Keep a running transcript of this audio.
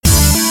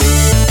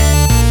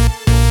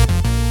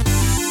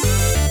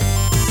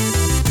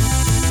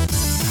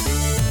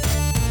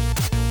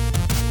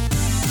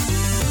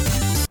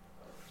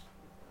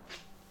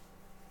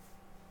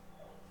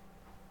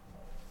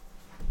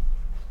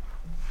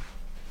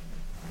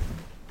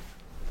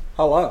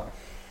Hello.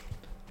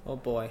 Oh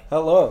boy.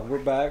 Hello. We're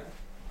back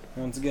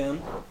once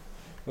again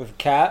with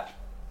Kat.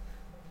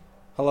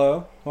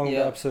 Hello. Welcome to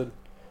Yeah. episode.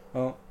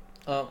 Oh,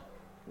 Oh,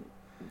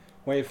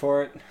 wait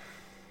for it.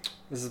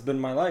 This has been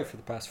my life for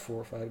the past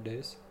 4 or 5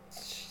 days.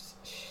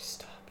 she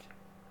stopped.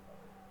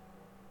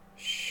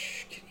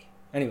 Shh, kitty.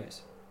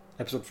 Anyways,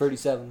 episode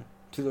 37.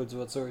 Two Lords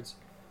Without Swords.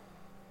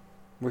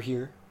 We're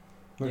here.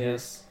 We're here.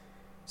 Yes.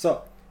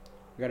 So,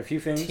 we got a few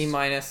things. T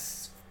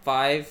minus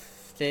 5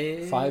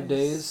 days. 5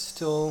 days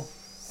till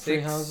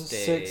Three 6 Houses.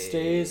 days. 6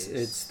 days.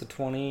 It's the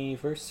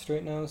 21st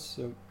right now.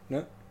 So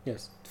no.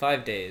 Yes.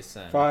 5 days.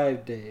 Then.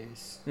 5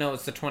 days. No,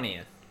 it's the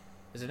 20th,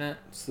 isn't it?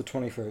 It's the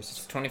 21st.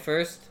 It's the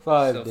 21st.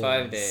 5 So days.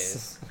 5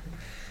 days.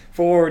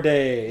 4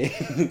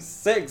 days.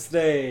 6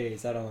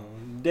 days. I don't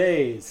know.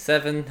 Days.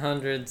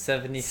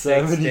 776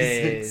 76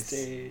 days.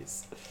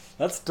 days.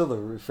 That's still the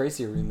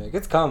Frasier remake.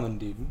 It's common,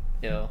 dude.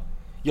 Yo.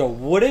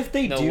 What if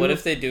they do? What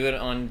if they do it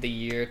on the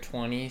year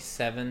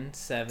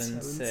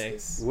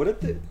 2776? What if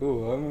they? Ooh,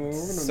 we're gonna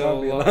So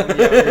not be long. alive.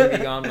 Yeah, we're gonna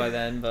be gone by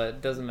then, but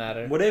it doesn't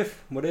matter. What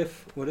if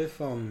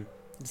The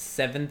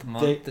 7th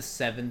month, the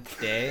 7th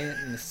day,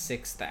 and the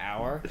 6th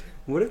hour.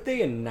 What if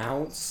they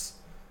announce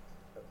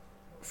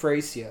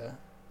Frasier,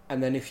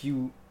 and then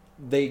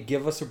they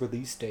give us a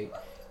release date,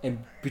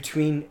 and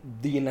between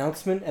the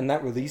announcement and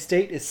that release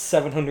date is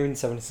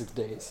 776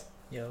 days.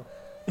 Yo.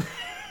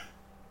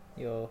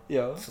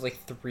 Yo. It's like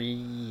 3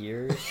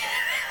 years.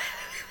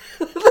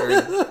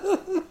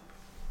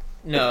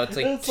 No, it's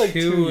like,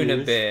 two and a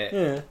years. bit.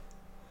 Yeah.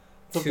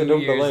 If 2 they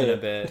don't years delay and a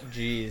it. bit.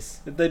 Jeez.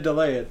 If they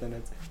delay it, then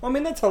it's. Well, I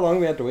mean, that's how long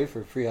we had to wait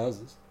for Free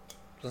Houses.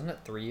 Wasn't it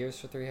 3 years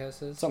for Three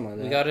Houses? Something like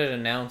that. We got it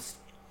announced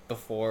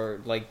before,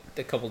 like,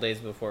 a couple days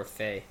before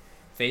Faye.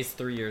 Faye's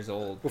 3 years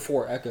old.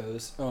 Before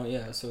Echoes. Oh,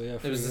 yeah, so yeah.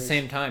 It was the 3 years.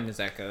 same time as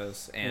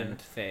Echoes and Yeah.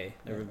 Faye.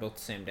 They were both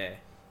the same day.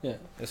 Yeah. It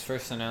was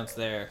first announced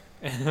there.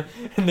 And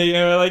they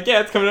were like,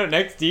 yeah, it's coming out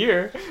next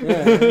year.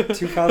 Yeah,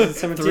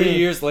 2017. 3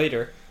 years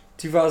later.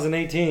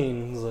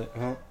 2018. I was like,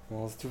 oh,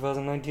 well, it's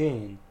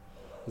 2019.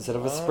 Instead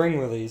of a Oh. spring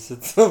release,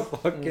 it's a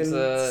fucking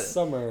It's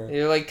summer.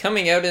 You're like,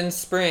 coming out in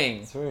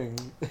spring. Spring.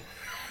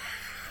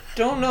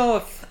 Don't know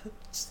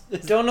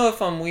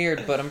if I'm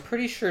weird, but I'm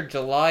pretty sure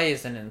July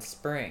isn't in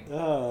spring.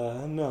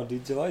 No,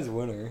 dude, July's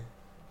winter.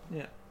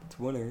 Yeah. It's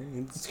winter.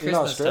 It's in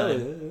Christmas Australia.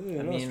 time. In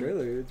I mean-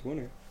 Australia, it's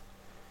winter.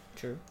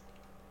 True.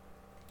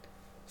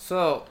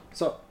 So,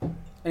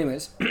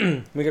 Anyways,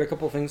 we got a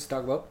couple of things to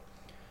talk about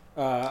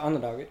on the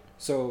docket.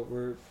 So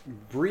we're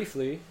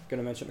briefly going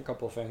to mention a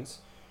couple of things.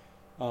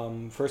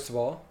 First of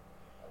all,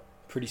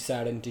 pretty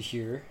saddened to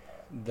hear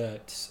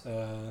that,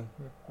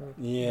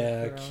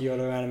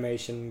 Kyoto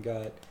Animation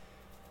got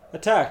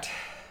attacked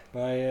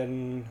by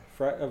an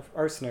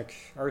arson attack.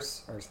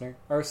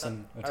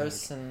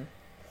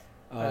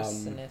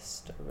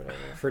 arsonist or whatever.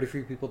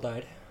 33 people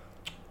died,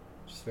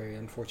 which is very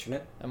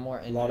unfortunate. And more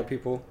A lot of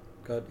people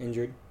got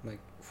injured, like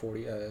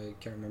 40, I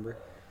can't remember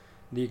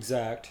the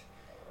exact.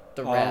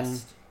 The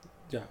rest.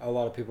 Yeah, a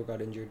lot of people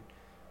got injured.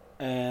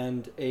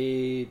 And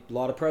a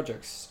lot of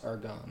projects are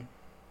gone.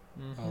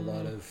 A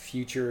lot of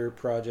future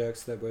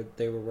projects that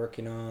they were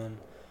working on.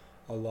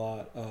 A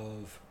lot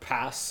of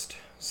past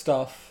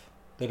stuff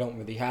they don't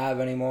really have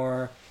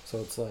anymore. So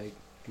it's like,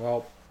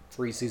 well,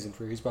 season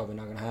 3 is probably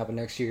not going to happen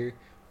next year.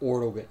 Or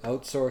it'll get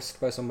outsourced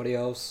by somebody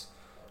else,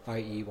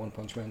 i.e. One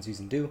Punch Man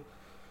Season 2.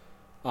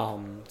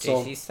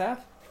 JC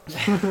staff?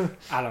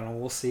 I don't know.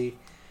 We'll see.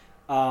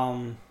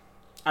 I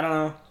don't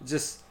know.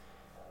 It's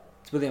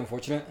really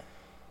unfortunate.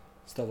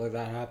 Stuff like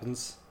that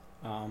happens.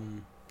 I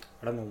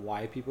don't know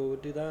why people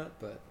would do that,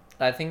 but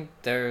I think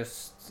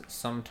there's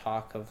some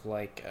talk of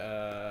like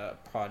a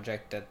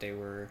project that they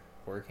were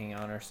working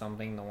on or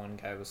something. The one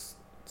guy was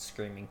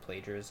screaming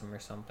plagiarism or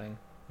something.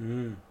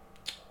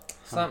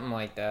 Something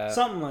like that.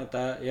 Something like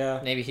that, yeah.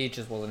 Maybe he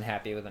just wasn't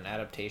happy with an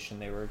adaptation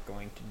they were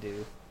going to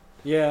do.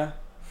 Yeah,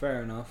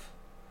 fair enough.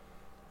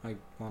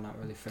 Not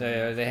really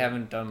fair enough. They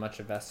haven't done much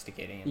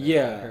investigating.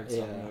 I heard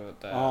something about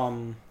that.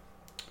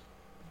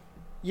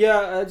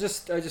 Yeah, I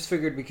just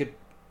figured we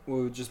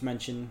would just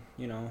mention,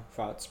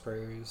 thoughts,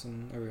 prayers,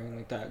 and everything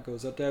like that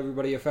goes out to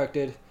everybody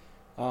affected.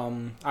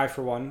 I,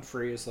 for one,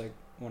 Free is like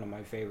one of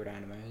my favorite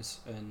animes,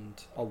 and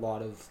a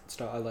lot of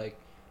stuff I like.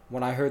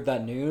 When I heard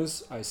that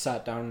news, I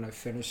sat down and I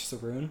finished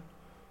Sarun,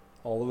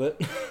 all of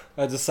it.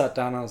 I just sat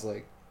down and I was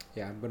like,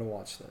 yeah, I'm gonna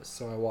watch this.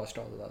 So I watched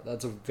all of that.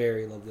 That's a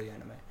very lovely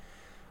anime.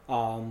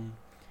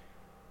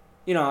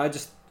 I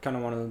just kind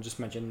of want to just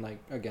mention,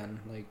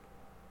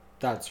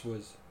 that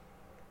was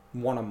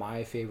one of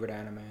my favorite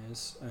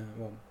animes.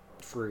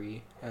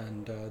 Free,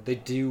 and they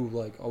do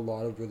like a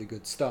lot of really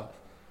good stuff,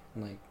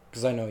 and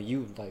because I know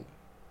you like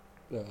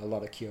a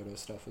lot of Kyoto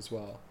stuff as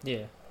well.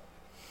 Yeah.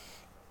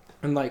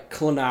 And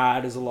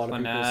Clannad is a lot of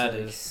Clannad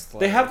people's is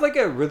they have like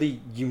a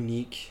really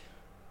unique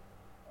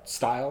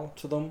style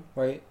to them,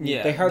 right?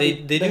 Yeah, they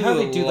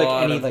do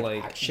lot any of,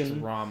 action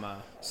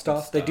drama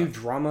stuff. They do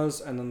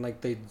dramas, and then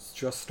they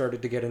just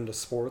started to get into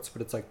sports,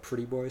 but it's like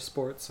pretty boy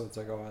sports, so it's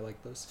like, oh, I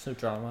like this. So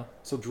drama.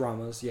 So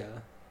dramas, yeah.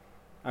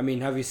 I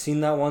mean, have you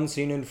seen that one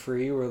scene in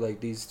Free where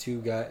like these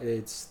two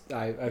guys?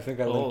 I think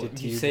I linked it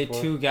to you. You say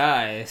before. two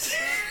guys.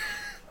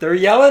 They're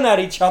yelling at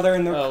each other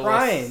and they're Oh,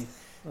 crying.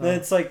 oh. Then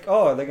it's like,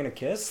 oh, are they gonna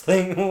kiss?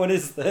 Like, what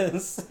is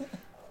this?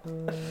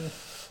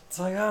 It's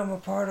like, I'm a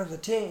part of the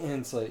team.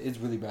 And it's like, it's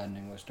really bad in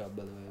English dub,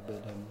 by the way.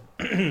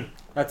 But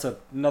that's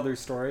another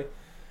story.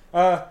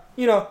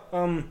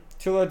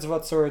 Two Lords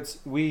Without Swords.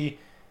 We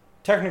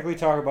technically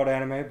talk about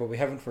anime, but we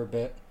haven't for a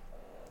bit,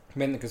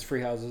 mainly because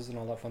free houses and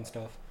all that fun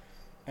stuff.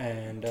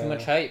 And Too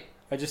much hype.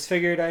 I just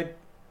figured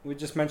we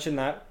just mention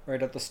that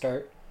right at the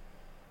start.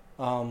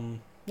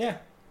 Yeah,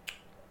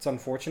 it's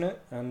unfortunate,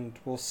 and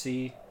we'll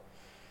see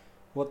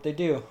what they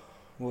do,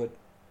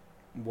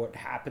 what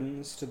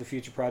happens to the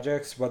future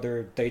projects,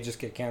 whether they just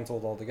get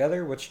canceled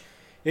altogether, which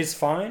is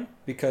fine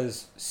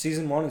because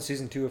season 1 and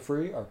season 2 of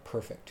Free are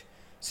perfect.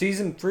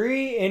 Season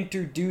 3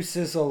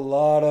 introduces a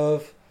lot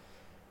of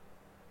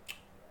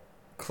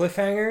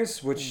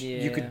cliffhangers, which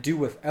you could do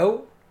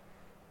without,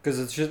 because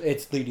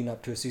it's leading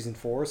up to a season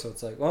 4, so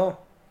it's like,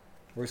 well,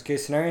 worst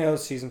case scenario,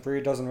 season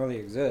 3 doesn't really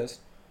exist.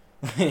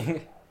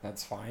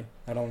 That's fine.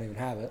 I don't even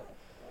have it.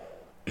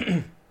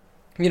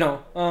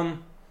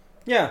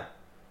 Yeah.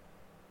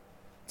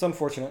 It's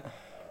unfortunate,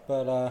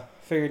 but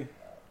figured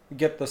we'd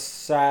get the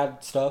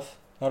sad stuff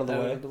out of the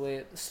way. Out of the way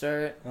at the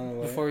start. Out of the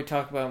way. Before we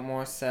talk about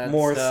more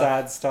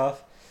sad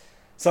stuff.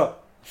 So,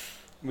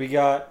 we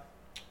got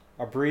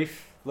a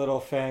brief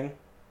little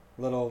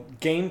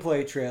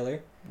gameplay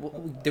trailer.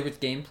 There was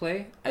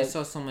gameplay? I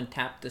saw someone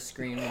tap the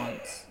screen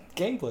once.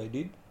 Gameplay,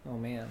 dude. Oh,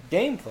 man.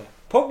 Gameplay.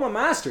 Pokemon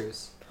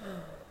Masters.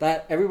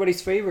 That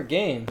everybody's favorite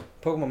game,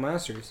 Pokemon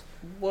Masters.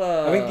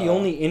 Whoa. I think the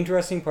only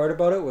interesting part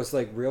about it was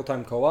like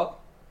real-time co-op.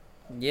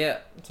 Yeah,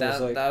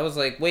 So that was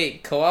like,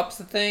 wait, co-op's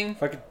the thing?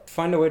 If I could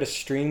find a way to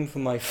stream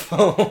from my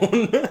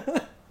phone.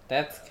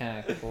 That's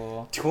kind of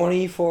cool.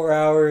 24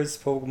 hours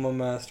Pokemon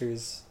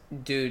Masters.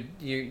 Dude,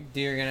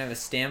 you're gonna have a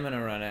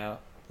stamina run out.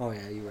 Oh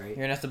yeah, you're right. You're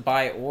gonna have to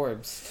buy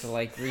orbs to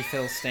like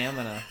refill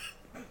stamina.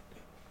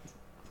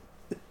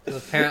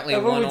 Because apparently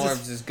one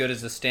orb's as good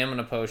as a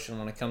stamina potion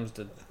when it comes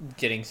to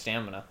getting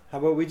stamina. How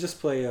about we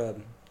just play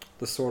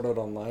the Sword Art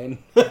Online?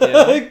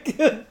 Yeah.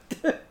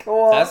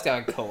 Co-op. That's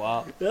got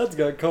co-op. That's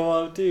got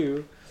co-op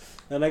too.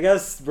 And I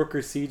guess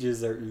Brooker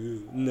Sieges are...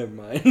 never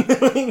mind.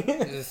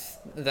 Is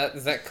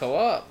that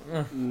co-op?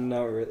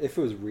 Not really. If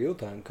it was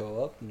real-time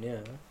co-op, yeah.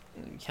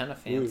 Kind of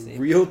fancy.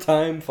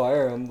 Real-time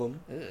Fire Emblem.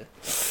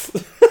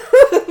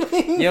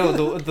 Yo,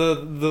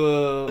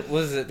 the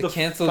what is it? The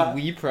canceled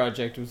Wii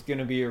project was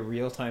gonna be a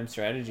real-time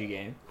strategy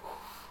game.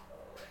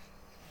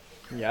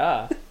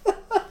 Yeah.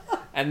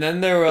 And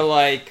then they were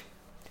like,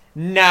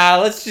 nah,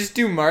 let's just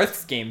do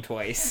Marth's game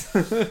twice.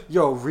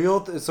 Yo,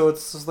 so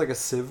it's just like a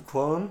Civ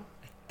clone?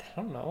 I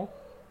don't know.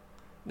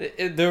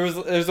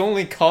 There's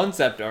only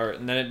concept art,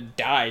 and then it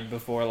died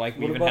before like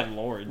we even had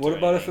lords. What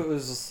about if it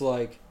was just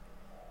like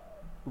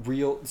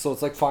real? So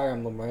it's like Fire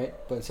Emblem, right?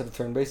 But instead of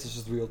turn-based, it's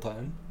just real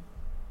time.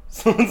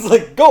 So it's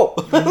like go.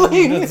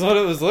 That's what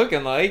it was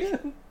looking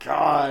like.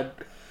 God.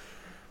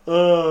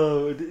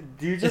 Oh, do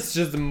you It's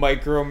just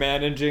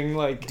micromanaging.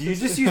 Like, do you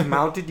just use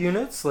mounted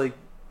units? Like,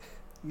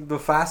 the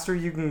faster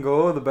you can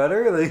go, the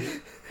better.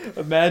 Like,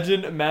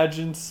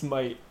 imagine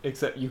Smite,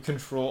 except you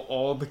control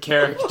all the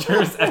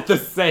characters at the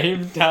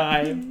same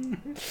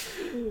time.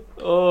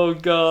 Oh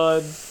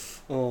god.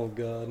 Oh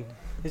god.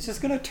 It's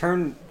just gonna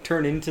turn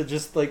into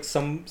just like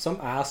some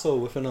asshole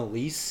with an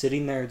Elise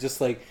sitting there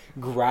just like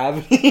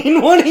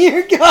gravitying one of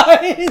your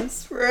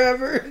guys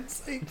forever.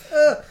 It's like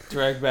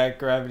drag back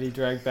gravity,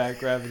 drag back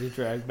gravity,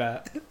 drag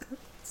back.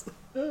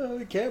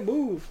 I can't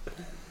move.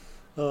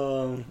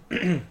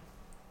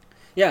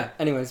 Yeah,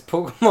 anyways,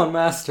 Pokemon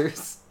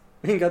Masters.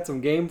 We got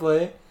some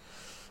gameplay.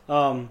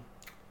 I'm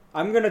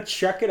gonna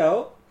check it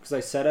out because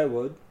I said I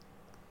would.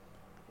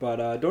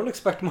 But don't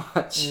expect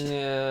much.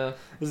 Yeah.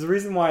 There's the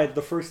reason why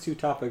the first two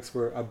topics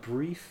were a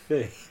brief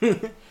thing.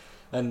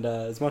 And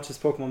as much as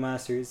Pokemon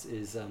Masters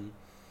is, I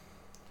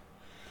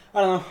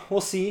don't know,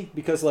 we'll see.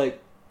 Because,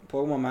 like,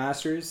 Pokemon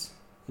Masters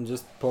and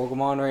just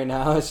Pokemon right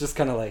now, it's just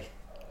kind of like,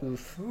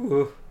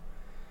 ooh.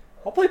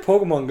 I'll play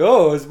Pokemon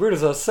Go, as weird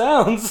as that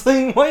sounds.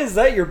 Like, why is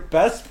that your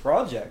best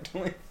project?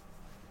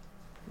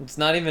 It's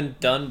not even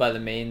done by the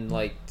main,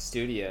 like,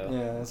 studio.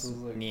 Yeah, this is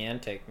like...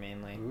 Niantic,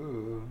 mainly.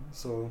 Ooh,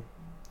 so...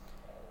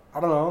 I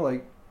don't know,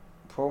 like,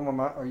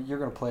 Pokemon, or you're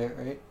gonna play it,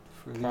 right?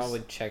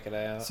 Probably check it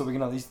out. So we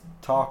can at least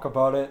talk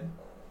about it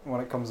when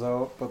it comes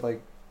out. But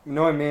like, you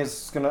know what I mean?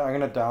 I'm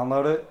gonna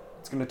download it.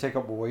 It's gonna take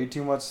up way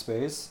too much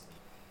space,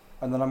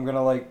 and then I'm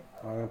gonna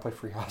play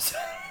Free House.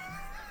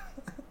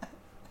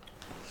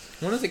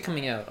 When is it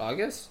coming out?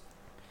 August?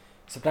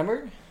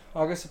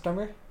 August,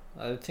 September.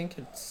 I think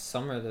it's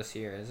summer this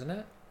year, isn't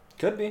it?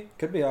 Could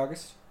be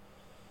August.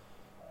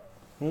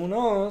 Who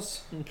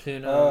knows? Who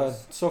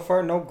knows? So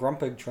far, no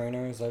Grumpig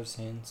trainers I've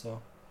seen,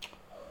 so...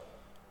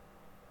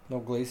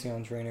 No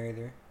Glaceon trainer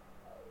either.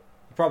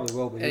 Probably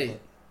will be. Hey, but...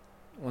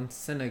 when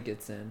Sinnoh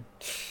gets in.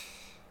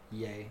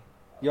 Yay.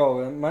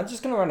 Yo, am I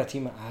just gonna run a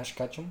team of Ash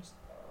Ketchums?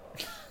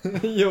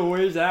 Yo,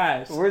 where's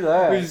Ash? Where's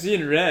Ash? We've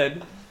seen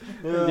Red.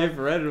 Give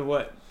Red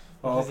what?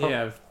 Oh, What does he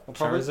have?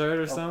 Charizard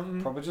or I'll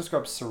something? Probably just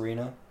grab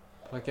Serena.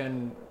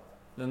 Fucking.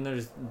 Then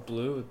there's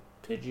blue with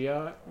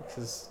Pidgeot.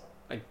 Because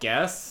I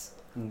guess.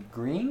 And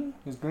green?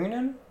 Who's green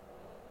in?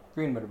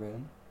 Green better be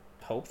in.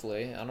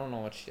 Hopefully. I don't know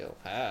what she'll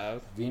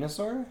have.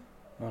 Venusaur?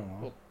 I don't know.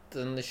 Well,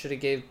 then they should have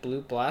gave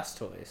blue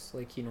Blastoise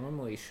like he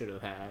normally should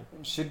have had.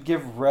 Should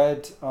give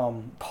red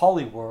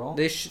Poliwhirl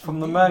They from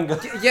the manga.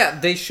 Yeah,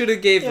 they should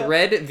have gave Yeah.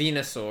 red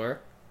Venusaur,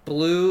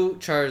 blue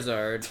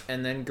Charizard,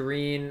 and then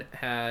green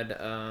had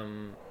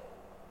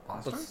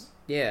Blastoise?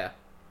 yeah.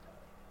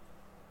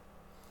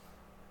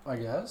 I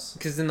guess.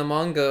 Because in the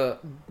manga,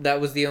 that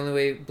was the only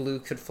way blue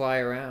could fly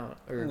around,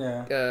 or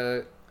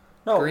No,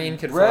 green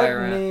could red fly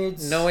around.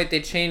 Needs, No, wait,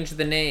 they changed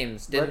the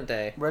names, didn't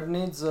they? Red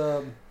needs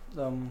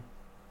Venusaur.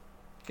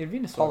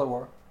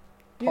 Poliwhirl.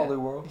 Yeah.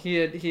 Poliwhirl. He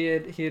had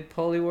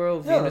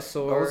Poliwhirl, Yeah,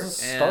 Venusaur, that was a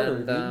starter,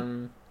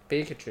 and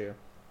Pikachu.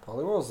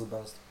 Poliwhirl's the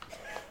best.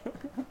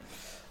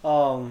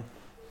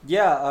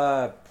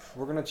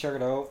 We're gonna check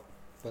it out,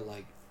 but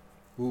like,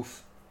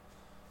 oof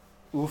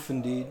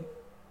indeed.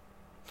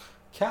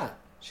 Cat,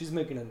 she's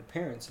making an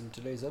appearance in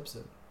today's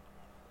episode.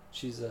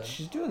 She's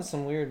doing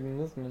some weird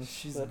movements.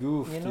 she's but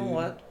goof. You know dude.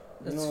 what?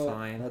 You That's know what?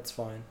 fine. That's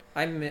fine.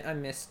 I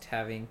missed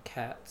having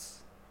cats.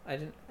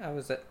 I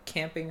was at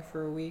camping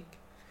for a week,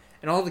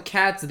 and all the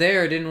cats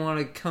there didn't want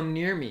to come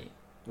near me.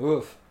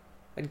 Oof.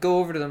 I'd go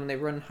over to them and they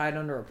run and hide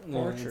under a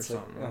porch or it's like,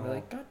 something. I'd be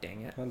like, God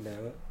dang it. God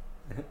damn it.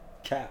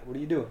 Cat, what are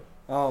you doing?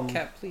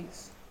 Cat,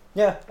 please.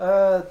 Yeah,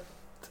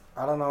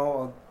 I don't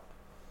know.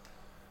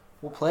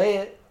 We'll play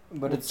it,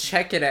 but it's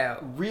check it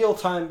out.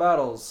 real-time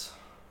battles,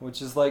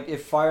 which is like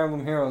if Fire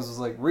Emblem Heroes was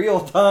like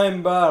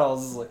real-time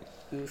battles. It's like,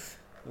 Oof.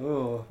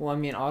 ooh. Well, I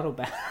mean, auto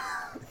battle.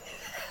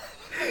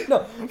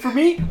 No, for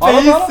me,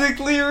 auto battle,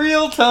 Basically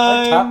real I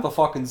time. tap the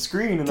fucking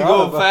screen and to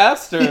go auto battle.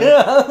 faster.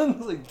 Yeah,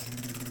 it's like.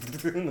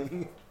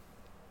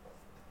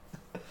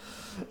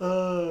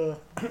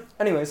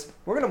 Anyways,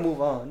 we're gonna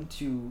move on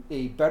to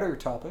a better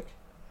topic,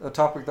 a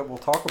topic that we'll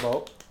talk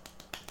about.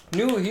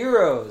 New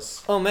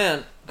heroes Oh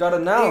man, got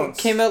announced.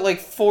 it came out like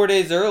 4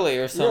 days early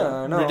or something.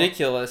 Yeah, I know.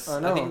 Ridiculous. I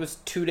know. think it was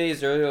 2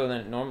 days earlier than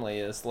it normally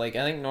is. Like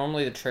I think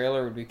normally the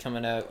trailer would be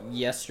coming out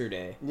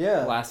yesterday.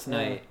 Yeah. Last yeah.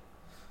 night.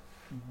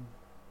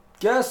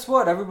 Guess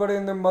what? Everybody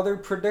and their mother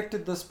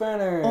predicted this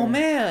banner. Oh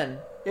man.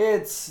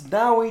 It's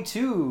Naui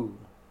 2.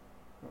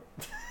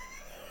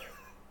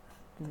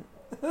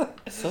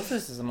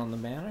 Sophis isn't on the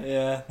banner.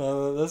 Yeah,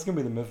 that's gonna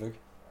be the mythic.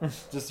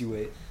 Just you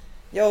wait.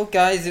 Yo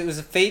guys, it was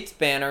a Fates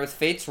banner with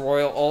Fates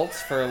Royal ults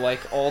for like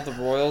all the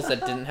Royals that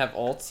didn't have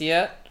ults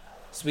yet.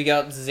 So we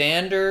got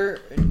Xander,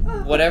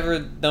 whatever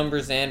number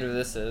Xander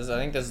this is. I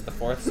think this is the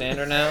 4th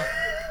Xander now.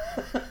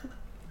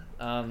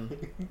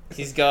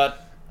 He's got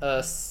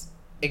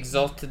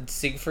Exalted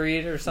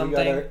Siegfried or something.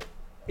 We got our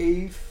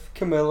 8th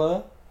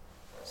Camilla.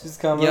 She's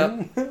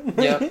coming.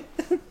 Yep.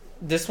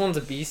 This one's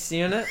a beast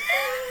unit.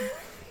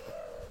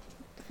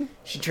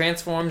 She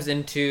transforms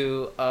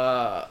into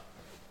a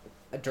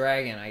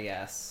dragon, I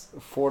guess.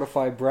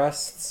 Fortify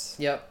breasts.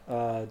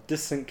 Yep.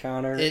 Distant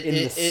counter It- in it-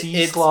 the it- C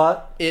it's-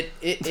 slot. It's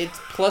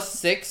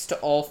 +6 to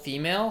all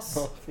females.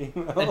 Oh,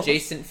 females.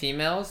 Adjacent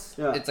females.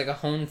 Yeah. It's like a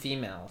hone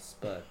females,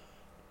 but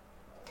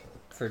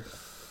for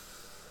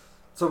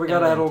So we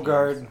got Emblem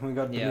Edelgard, we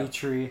got Yeah.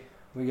 Dimitri,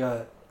 we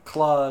got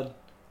Claude,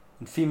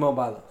 and Fimo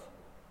Byleth.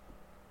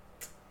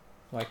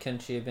 why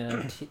couldn't she have been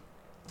a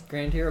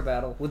Grand Hero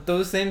battle with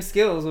those same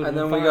skills? And And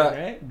then then we got-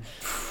 right?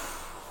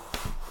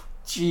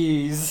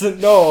 Jeez,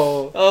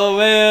 no. Oh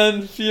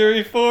man,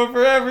 Fury 4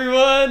 for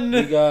everyone.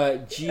 We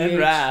got And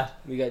Wrath.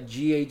 We got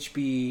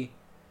GHB.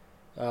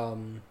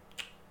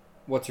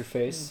 What's her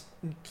face?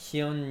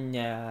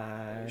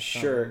 Kyonya.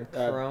 Sure,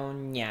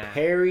 Kronya.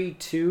 Harry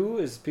 2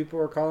 is people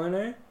are calling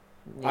her.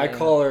 I Yeah.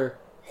 call her.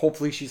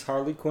 Hopefully she's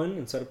Harley Quinn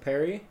instead of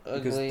Perry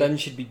because Ugly. then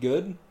she'd be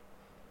good.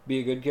 Be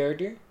a good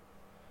character.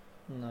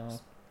 No.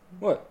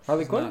 What?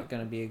 Harley She's Quinn? not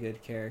gonna be a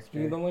good character.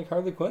 You don't like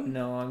Harley Quinn?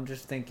 No, I'm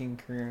just thinking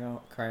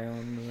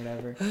Cryon or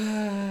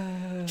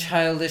whatever.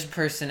 Childish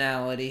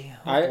personality.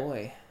 Oh I-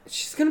 boy.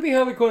 She's gonna be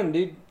Harley Quinn,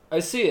 dude. I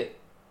see it.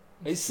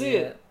 I see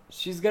it.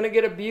 She's gonna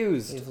get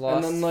abused We've and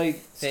lost then like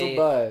faith. still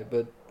die.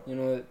 But you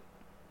know what?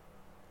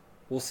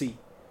 We'll see.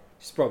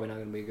 She's probably not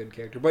gonna be a good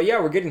character. But yeah,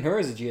 we're getting her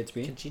as a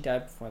GHB. Can she die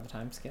before the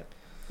time skip?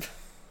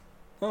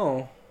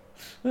 Oh.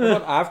 What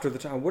about after the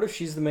time? What if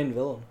she's the main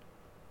villain?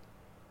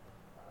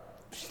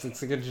 She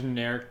looks like a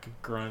generic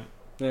grunt.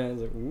 Yeah,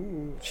 it's like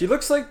ooh. She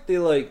looks like the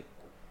like.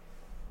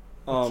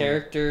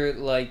 Character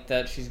like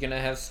that. She's gonna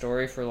have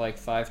story for like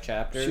 5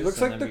 chapters. She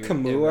looks and like the then be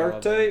Camus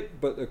irrelevant. archetype,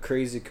 but a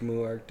crazy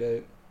Camus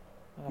archetype.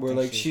 I don't Where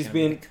think like she's gonna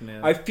being. be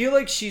Camus. I feel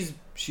like she's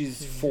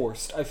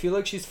forced. I feel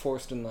like she's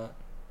forced in that.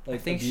 Like I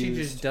think she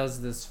abused. just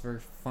does this for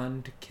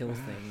fun to kill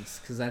things.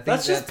 Because I think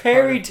That's just part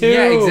Perry of- too.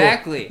 Yeah,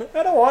 exactly.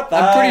 I don't want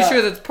that. I'm pretty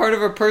sure that's part of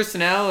her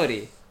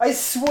personality. I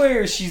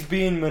swear she's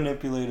being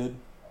manipulated.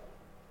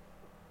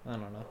 I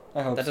don't know.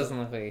 I hope That so. doesn't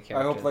look like a character.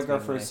 I hope like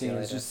that's our being first scene is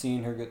manipulated. just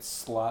seeing her get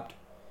slapped.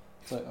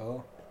 It's like,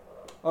 oh,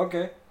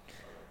 okay.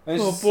 And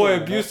it's Oh just boy,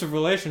 like, abusive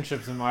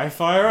relationships in my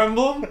Fire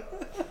Emblem.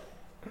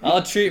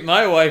 I'll treat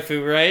my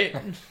waifu right.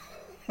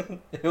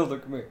 Hilda,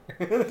 come here.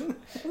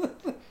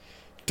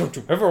 Don't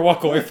you ever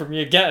walk away from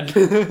me again.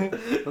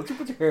 Don't you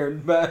put your hair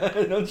in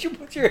Don't you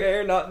put your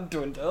hair not in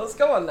Twin Tails.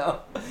 Come on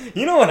now.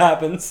 You know what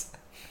happens.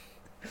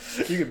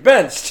 You get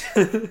benched.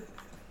 So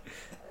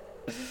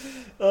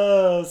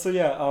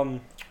yeah,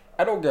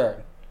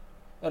 Edelgard.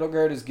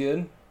 Edelgard is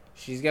good.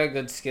 She's got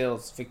good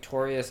skills.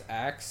 Victorious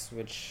Axe,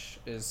 which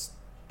is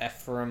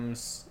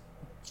Ephraim's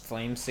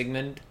flame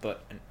segment,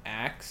 but an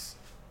axe,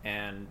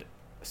 and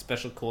a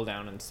special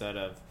cooldown instead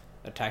of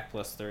attack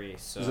plus 3.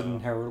 So is it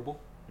inheritable?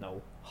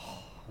 No.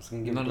 I was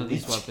gonna give None of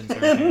these weapons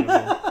are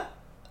inheritable.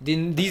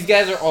 These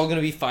guys are all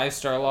gonna be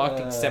 5-star locked,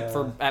 except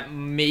for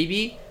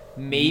maybe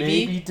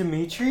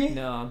Dimitri.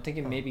 No, I'm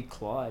thinking maybe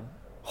Claude.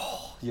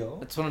 Yo.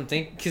 That's what I'm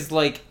thinking. Cause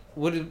like,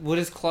 what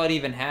does Claude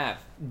even have?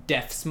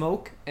 Death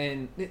Smoke,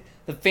 and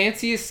the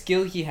fanciest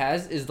skill he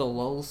has is the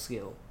lull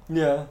skill.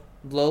 Yeah.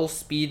 Lull,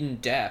 speed, and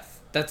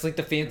death. That's like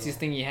the fanciest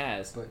thing he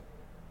has. But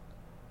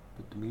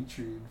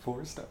Dimitri in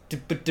 4-star.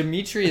 But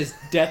Dimitri is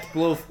Death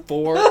Blow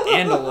 4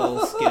 and a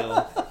lull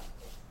skill.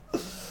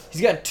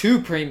 He's got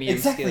 2 premium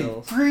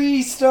skills.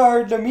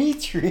 3-star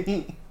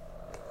Dimitri.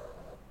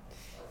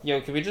 Yo,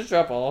 can we just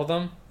drop all of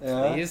them?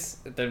 Yeah. Please?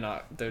 They're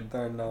not. They're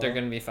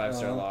gonna be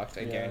 5-star locked,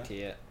 I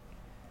guarantee it.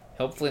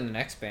 Hopefully in the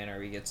next banner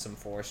we get some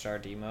 4-star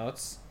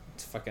demotes.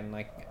 It's fucking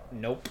like,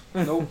 nope.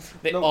 Nope.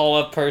 They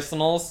all have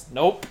personals.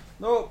 Nope.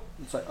 Nope.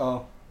 It's like,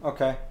 oh,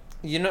 okay.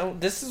 You know,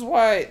 this is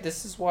why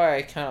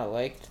I kind of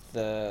liked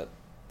the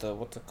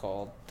what's it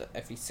called, the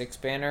FE6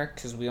 banner,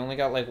 because we only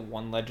got like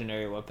 1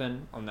 legendary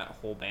weapon on that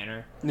whole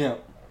banner. Yeah.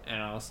 And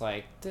I was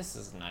like, this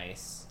is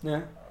nice.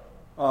 Yeah.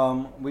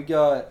 We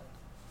got,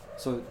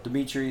 so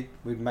Dimitri,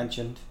 we've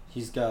mentioned,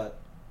 he's got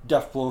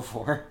Death Blow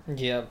 4.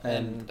 Yep,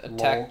 and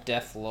attack lol.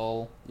 Def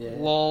lol. Yeah.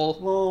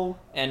 Lol.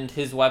 And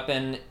his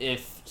weapon,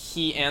 if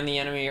he and the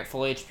enemy are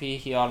full HP,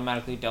 he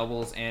automatically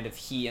doubles, and if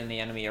he and the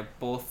enemy are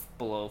both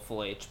below full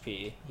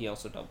HP, he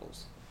also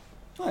doubles.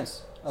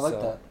 Nice. I like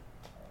that.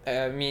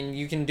 I mean,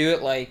 you can do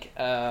it like,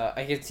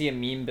 I could see a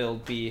meme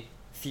build be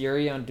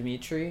Fury on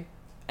Dimitri,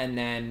 and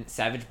then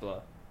Savage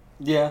Blow.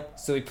 Yeah.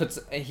 So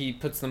he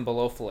puts them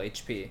below full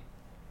HP.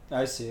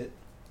 I see it.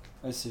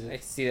 I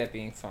see that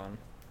being fun.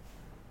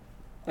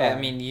 I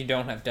mean, you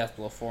don't have Death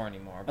Blow 4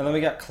 anymore. And then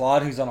we got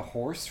Claude, who's on a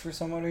horse for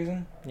some odd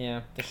reason.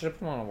 Yeah, they should have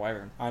put him on a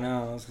wyvern. I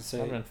know, I was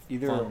going to say,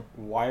 either a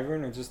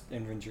wyvern or just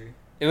infantry.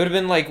 It would have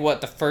been like,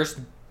 what, the first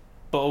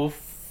bow...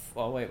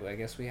 Oh, wait, I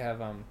guess we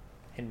have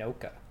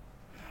Hinoka.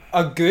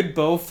 A good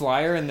bow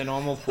flyer in the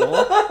normal pool?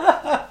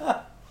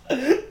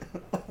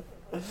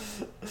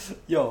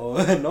 Yo,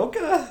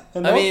 Hinoka?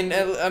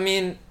 I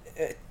mean,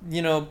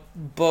 you know,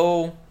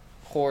 bow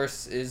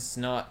horse is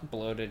not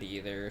bloated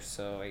either,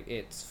 so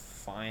it's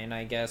fine,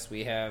 I guess.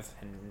 We have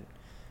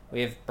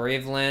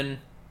Bravelyn.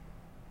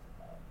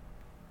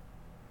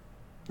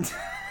 That's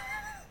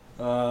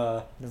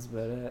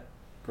about it.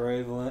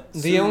 Bravelyn.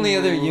 The only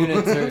other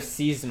units are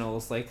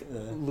seasonals, like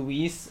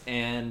Luis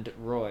and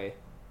Roy.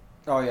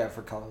 Oh yeah,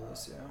 for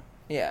colorless, yeah.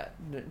 Yeah,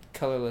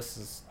 colorless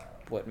is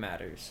what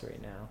matters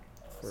right now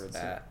for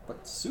that.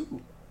 But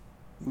Sue,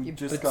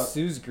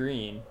 Sue's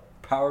green.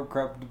 Power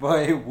crept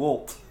by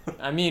Wolt.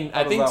 I mean,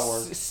 I think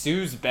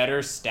Sue's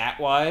better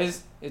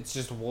stat-wise. It's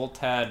just Wolt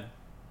had...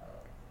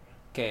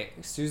 Okay,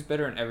 Sue's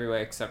better in every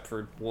way except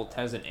for Wolt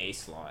has an A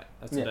slot.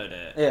 That's about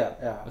it.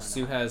 Yeah.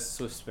 Sue has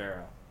Swift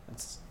Sparrow.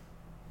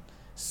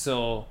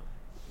 So,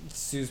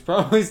 Sue's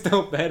probably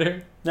still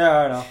better. Yeah,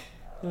 I know.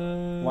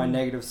 Why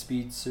negative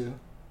speed, Sue?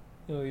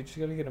 No, you just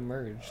gotta get a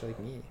merge like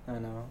me. I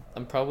know.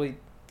 I'm probably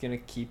gonna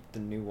keep the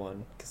new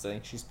one because I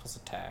think she's plus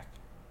attack.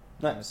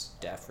 Nice.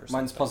 Deaf or something.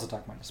 Mine's plus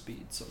attack minus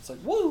speed, so it's like,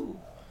 woo!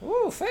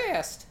 Woo,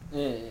 fast!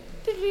 Yeah.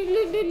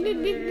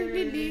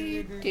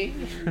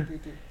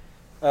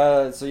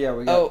 So yeah,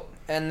 we got... Oh,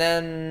 and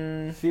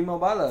then... Female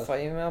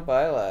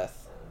Byleth.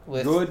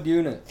 With good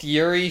unit.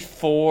 Fury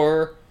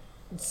 4,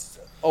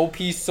 OP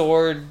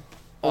sword...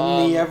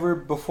 Only ever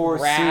before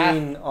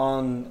seen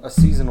on a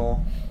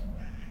seasonal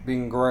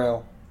being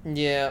Grail.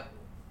 Yeah.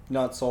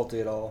 Not salty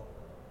at all.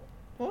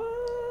 What?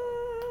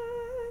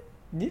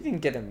 You didn't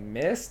get a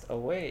mist? Oh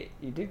wait,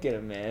 you did get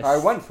a mist. I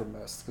went for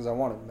mist because I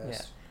wanted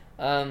mist.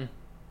 Yeah.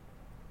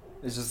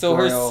 It's just so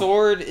Grail. Her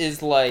sword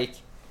is like,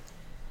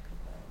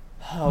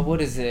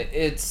 what is it?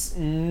 It's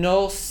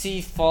null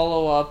C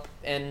follow up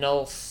and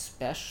null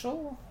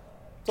special.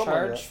 Something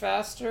Charge like that.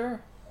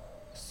 faster.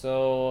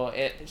 So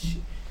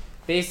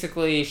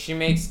basically she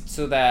makes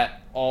so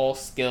that all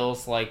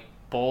skills like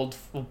bold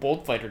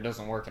fighter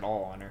doesn't work at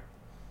all on her.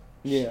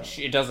 Yeah.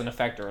 It doesn't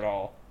affect her at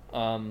all.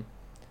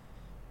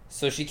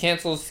 So she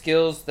cancels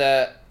skills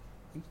that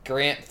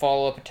grant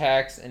follow-up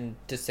attacks and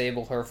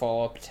disable her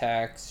follow-up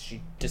attacks.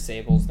 She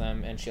disables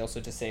them, and she also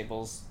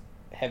disables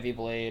Heavy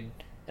Blade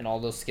and all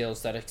those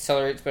skills that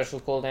accelerate special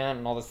cooldown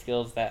and all the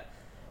skills that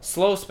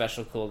slow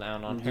special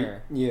cooldown on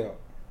her. Yeah.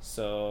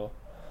 So,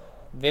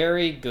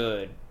 very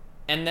good.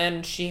 And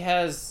then she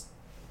has,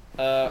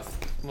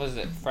 what is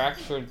it,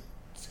 Fractured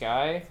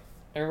Sky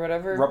or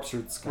whatever?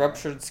 Ruptured Sky.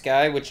 Ruptured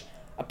Sky, which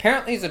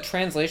apparently is a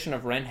translation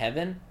of Ren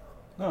Heaven.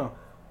 Oh.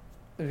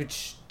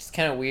 Which is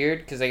kind of weird,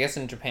 because I guess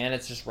in Japan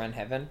it's just Ren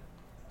Heaven.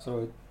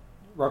 So,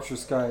 Rupture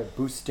Sky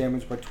boosts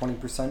damage by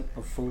 20%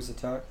 of foe's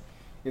attack.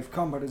 If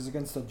combat is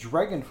against a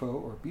dragon foe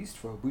or beast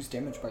foe, boost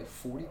damage by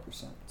 40%.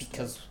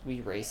 Because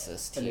we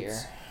racist and here.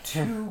 It's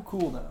 2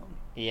 cooldown.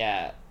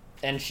 Yeah.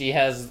 And she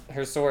has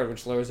her sword,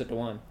 which lowers it to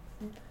 1.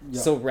 Yeah.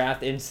 So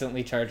Wrath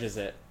instantly charges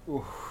it.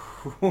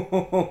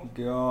 Oh,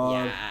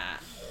 God. Yeah.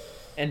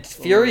 And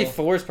Fury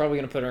 4 is probably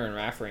going to put her in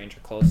Wrath range or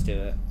close to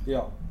it.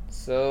 Yeah.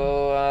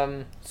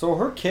 So, So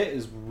her kit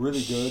is really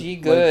good. She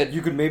good. Like,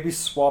 you could maybe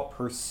swap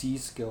her C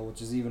skill,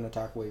 which is even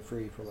attack wave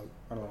free, for, like,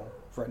 I don't know,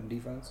 threat and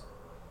defense.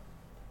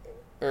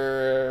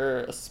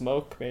 Or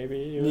smoke,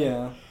 maybe.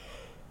 Yeah.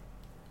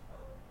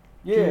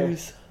 Yeah.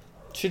 Jeez.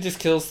 She just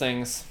kills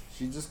things.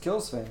 She just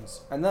kills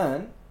things. And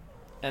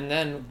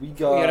then we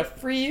got a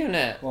free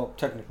unit. Well,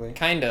 technically.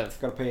 Kind of.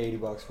 Gotta pay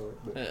 $80 for it.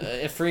 But.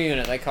 A free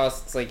unit that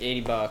costs like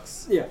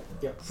 $80. Yeah,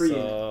 free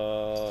unit.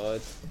 So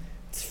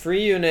it's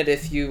free unit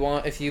if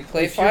you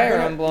play Fire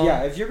Emblem.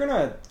 Yeah, if you're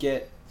gonna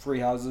get free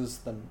houses,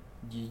 then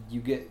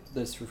you get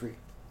this for free,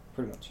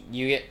 pretty much.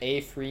 You get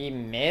a free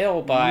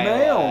male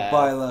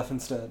Byleth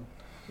instead.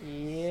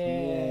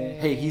 Yeah.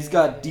 Hey, he's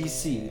got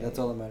DC. That's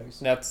all that matters.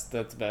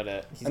 That's about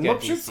it. He's and got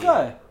Ruptured DC.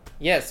 Sky.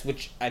 Yes,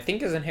 which I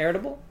think is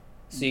inheritable.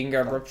 So you can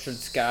grab Ruptured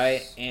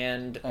Sky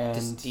and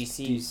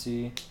DC.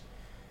 DC.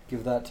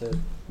 Give that to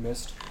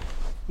Mist.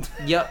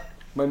 Yep.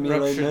 My melee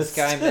Ruptured Mist.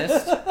 Sky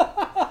Mist.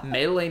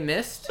 Melee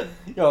Mist?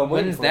 Yo,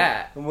 When's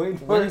that? I'm waiting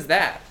for When's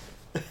that?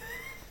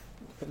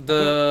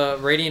 The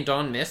Radiant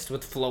Dawn Mist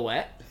with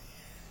Floette?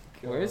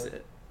 Where is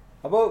it?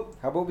 How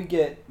about we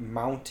get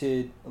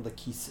mounted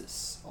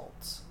Lachesis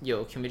alts?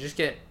 Yo, can we just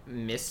get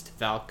Mist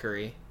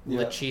Valkyrie,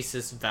 Yeah.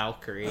 Lachesis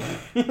Valkyrie,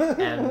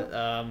 and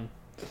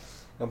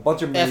a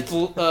bunch of mages.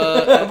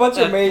 a bunch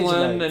of mage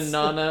Eflin knights. and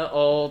Nana,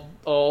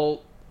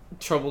 all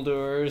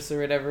troubledoers or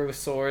whatever with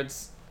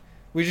swords.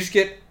 We just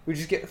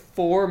get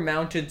 4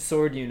 mounted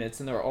sword units,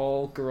 and they're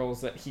all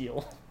girls that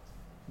heal.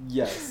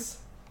 Yes.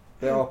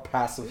 They're all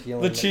passive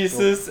healing.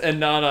 Lachesis and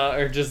Nana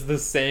are just the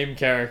same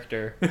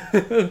character.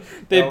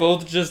 They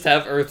both just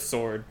have Earth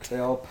Sword. They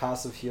all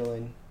passive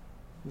healing.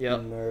 Yep.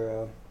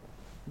 And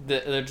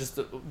They're just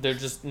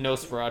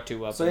Nosferatu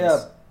weapons. So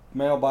yeah,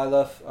 male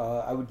Byleth,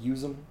 I would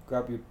use them.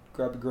 Grab your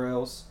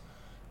grails.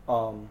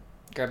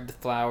 Grab the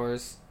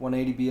flowers.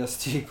 180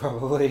 BST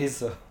probably.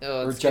 So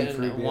or Gen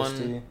 3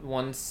 BST.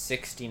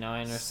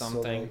 169 or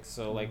something.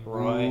 So like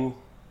Roy.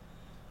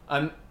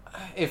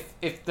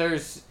 If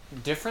there's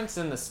difference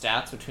in the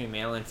stats between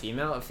male and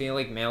female, I feel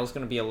like male's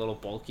gonna be a little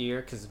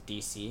bulkier because of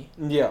DC.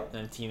 Yeah.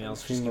 And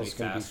female's just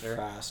gonna be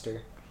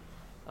faster.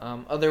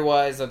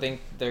 Otherwise, I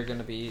think they're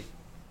gonna be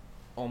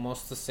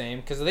almost the same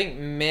because I think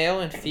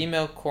male and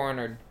female Corrin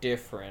are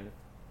different.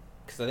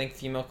 Because I think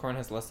female Corrin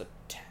has less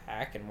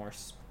attack and more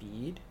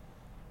speed,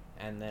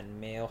 and then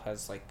male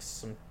has like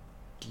some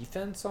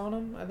defense on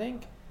him, I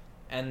think,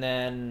 and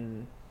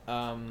then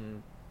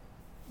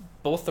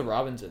both the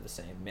Robins are the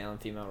same, male and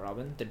female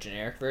Robin. The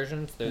generic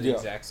versions, they're the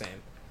exact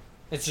same.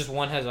 It's just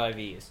one has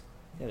IVs,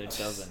 the other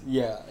doesn't.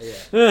 Yeah.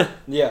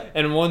 Yeah.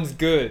 And one's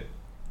good.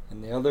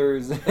 And the other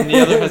has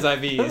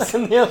IVs.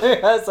 And the other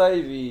has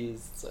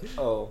IVs. It's like,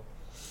 oh.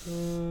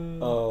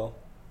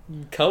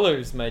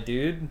 Colors, my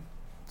dude.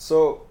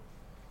 So,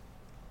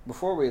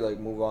 before we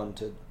move on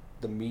to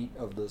the meat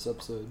of this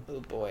episode. Oh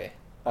boy,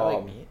 I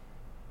like meat.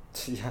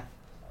 Yeah,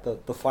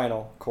 the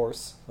final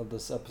course of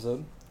this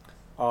episode.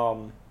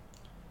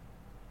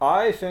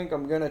 I think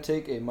I'm gonna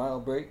take a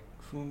mild break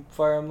from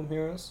Fire Emblem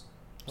Heroes.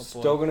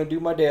 Still gonna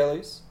do my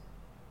dailies.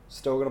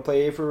 Still gonna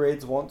play A for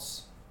raids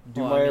once.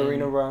 Do my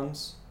arena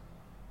runs.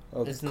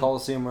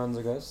 Coliseum runs,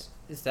 I guess.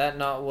 Is that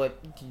not what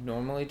you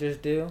normally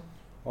just do?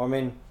 Well, I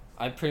mean,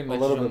 I pretty much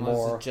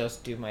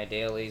just do my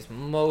dailies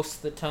most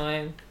of the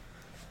time.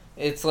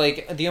 It's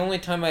like the only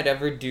time I'd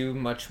ever do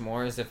much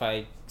more is if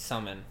I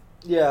summon.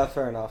 Yeah,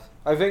 fair enough.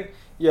 I think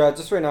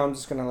just right now I'm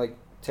just gonna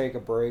take a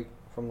break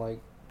from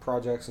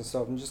projects and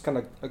stuff and just kind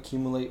of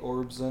accumulate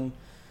orbs and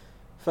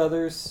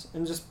feathers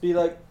and just be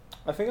I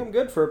think I'm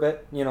good for a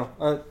bit,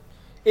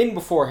 in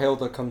before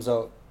Hilda comes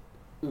out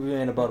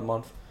in about a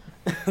month.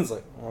 It's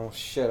like, oh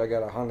shit, I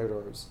got 100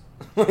 orbs.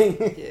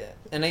 Yeah,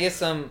 and I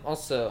guess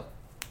also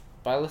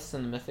Byleth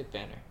in the Mythic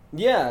Banner.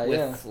 Yeah,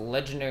 with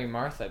Legendary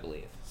Marth, I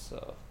believe.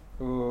 So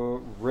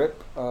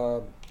rip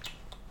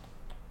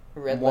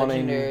Red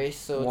Legendary,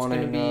 so it's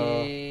gonna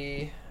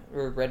be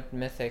Red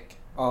Mythic.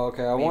 Oh,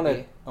 okay. I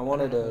wanted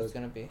it's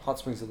gonna be Hot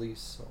Springs Elise.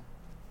 So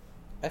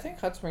I think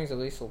Hot Springs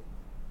Elise will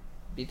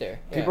be there.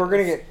 People are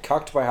gonna get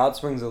cucked by Hot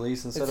Springs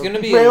Elise instead it's of gonna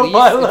be Elise.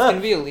 It's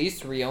gonna be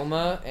Elise,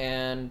 Ryoma,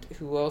 and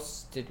who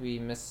else did we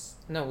miss?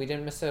 No, we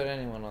didn't miss out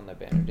anyone on that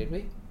banner, did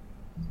we?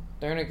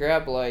 They're gonna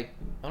grab I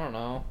don't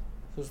know,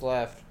 who's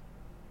left?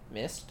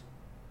 Mist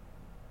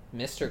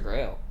or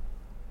Grail?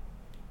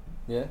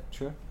 Yeah,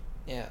 true.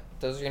 Yeah,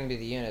 those are gonna be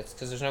the units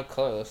because there's no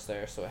colorless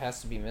there, so it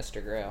has to be Mist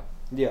or Grail.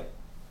 Yeah.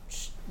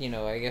 Which,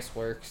 I guess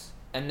works.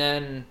 And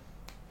then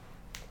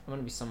I'm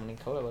gonna be summoning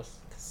colorless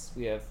because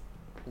we have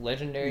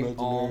Legendary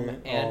Alm,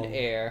 and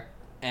Air.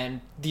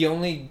 And the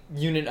only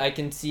unit I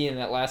can see in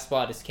that last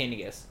spot is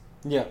Kanegas.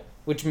 Yeah.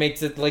 Which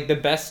makes it like the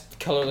best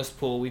colorless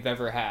pool we've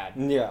ever had.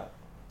 Yeah.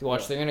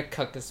 Watch, they're gonna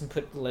cuck this and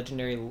put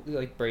legendary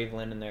like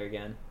Bravelin in there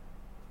again.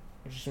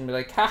 They're just gonna be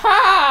like,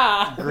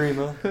 ha!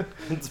 Grima,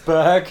 it's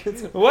back.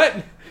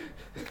 What?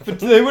 But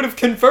they would have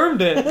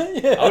confirmed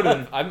it.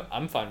 Yeah.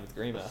 I'm fine with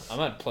Grima. I'm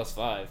at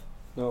 +5.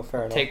 No,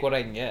 fair enough. Take what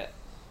I can get.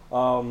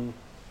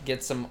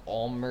 Get some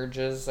all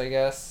merges, I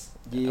guess.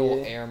 Yeah.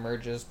 Well, air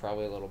merges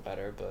probably a little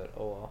better, but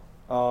oh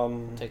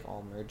well. Take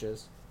all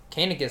merges.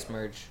 Kanegas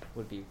merge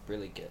would be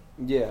really good.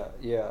 Yeah.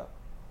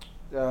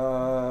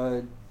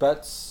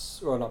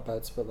 Bets, or not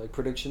bets, but like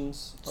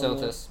predictions.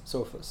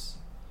 Sothis.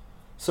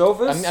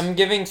 I'm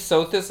giving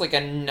Sothis like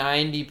a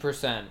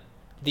 90%.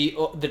 The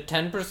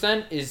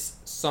 10% is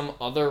some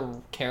other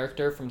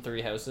character from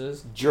Three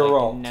Houses.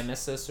 Geralt. Like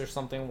Nemesis or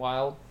something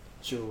wild.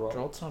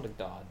 Geralt's not a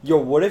god. Yo,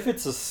 what if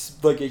it's a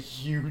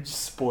huge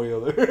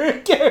spoiler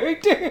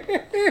character?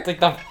 It's like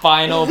the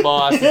final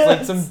boss. It's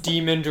like some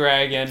demon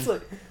dragon. It's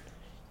like,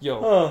 you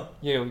know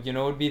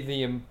what would be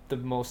the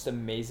most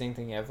amazing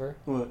thing ever?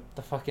 What?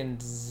 The fucking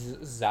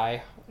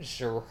Zyhark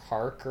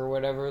or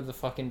whatever, the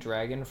fucking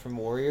dragon from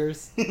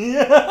Warriors.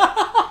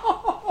 Yeah.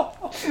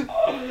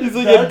 He's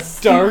like a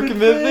dark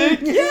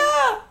mythic.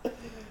 Yeah.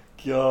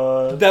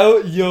 God.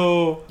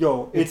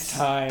 Yo, it's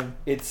time.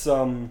 It's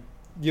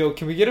Yo,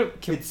 can we get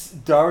it's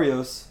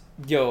Darius.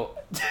 Yo,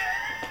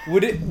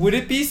 would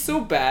it be so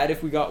bad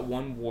if we got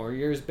one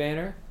Warriors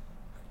banner?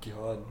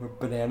 God, we're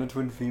Banana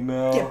Twin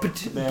female. Yeah,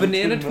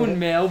 Banana Twin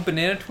male,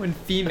 Banana Twin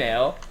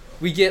female.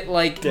 We get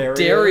like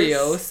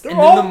Darius and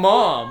then the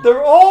mom.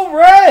 They're all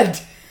red.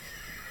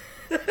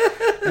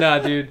 Nah,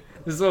 dude.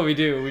 This is what we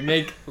do. We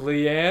make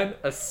Leanne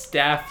a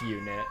staff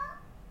unit.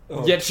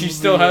 Yet she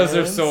still has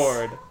her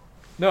sword.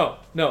 No.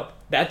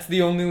 That's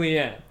the only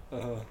Leanne.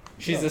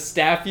 She's a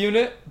staff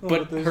unit,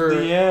 but her...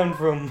 Leanne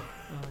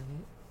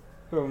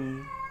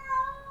from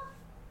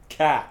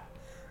Cat.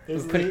 We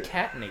put a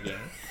cat in the game.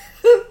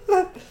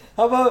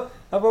 How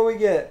about we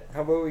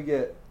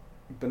get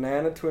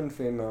Banana Twin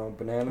female,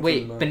 Banana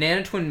Twin male.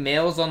 Banana Twin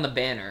male's on the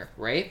banner,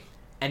 right?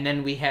 And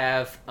then we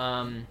have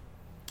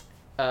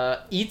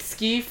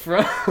Itsuki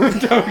from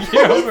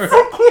Tokyo.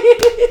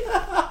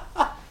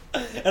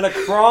 And a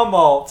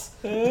Cromalt.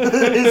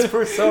 His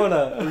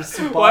persona.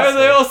 Why are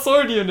they all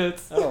sword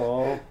units?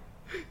 Oh.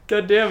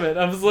 God damn it.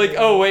 I was like,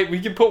 oh wait, we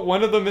can put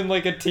one of them in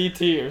like a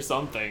TT or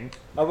something.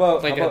 How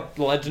about a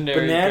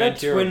legendary Banana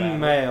Twin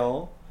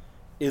male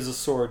is a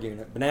sword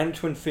unit. Banana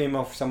Twin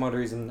female, for some odd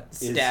reason,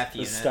 is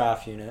a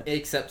staff unit.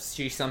 Except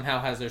she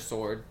somehow has her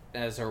sword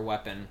as her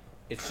weapon.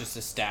 It's just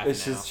a staff now.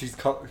 She's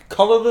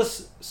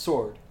colorless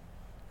sword.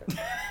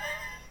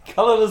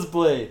 Colorless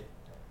blade.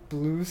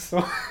 Blue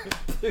sword.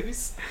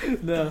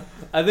 No.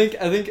 I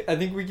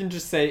think we can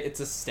just say it's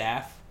a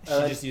staff. She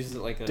just uses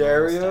it like a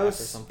Darius staff or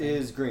something.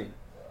 is green.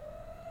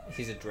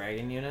 He's a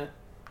dragon unit?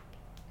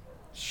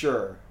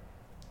 Sure.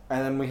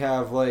 And then we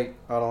have I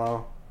don't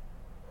know,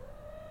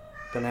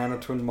 Banana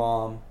Twin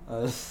mom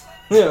as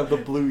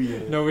the blue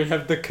unit. No, we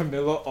have the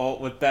Camilla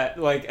alt with that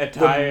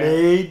attire. The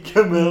maid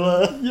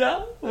Camilla.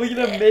 Yeah, we can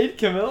have maid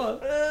Camilla.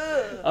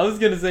 I was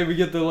gonna say we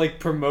get the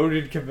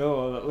promoted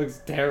Camilla. That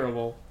looks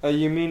terrible.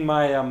 You mean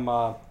my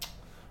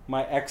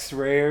my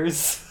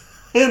X-rares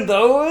in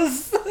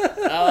those?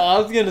 I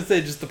was gonna say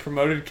just the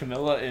promoted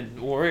Camilla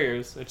in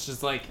Warriors. It's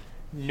just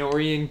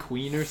Norian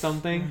Queen or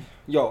something.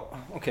 Yo,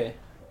 okay.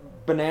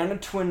 Banana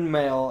Twin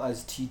male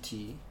as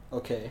TT.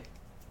 Okay.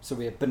 So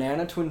we have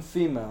Banana Twin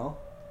female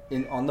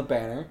on the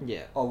banner.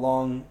 Yeah.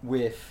 Along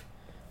with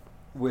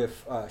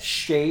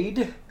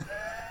Shade.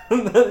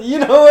 You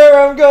know where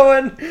I'm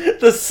going.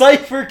 The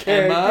Cypher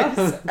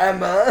characters.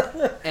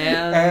 Emma.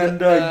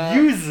 And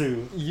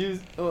Yuzu.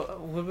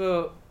 What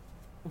about...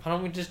 Why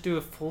don't we just do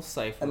a full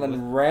Cypher? And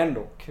then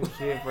Randall. Because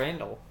we have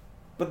Randall.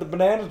 But the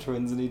Banana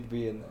Twins need to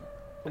be in there.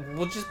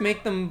 We'll just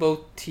make them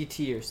both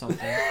TT or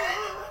something.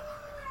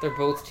 They're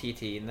both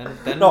TT, and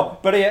then no.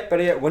 Better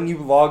yet, when you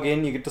log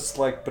in, you get to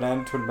select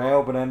Banana Twin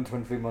male, Banana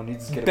Twin female. And you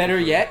just get better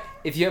yet,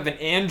 if you have an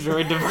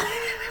Android device.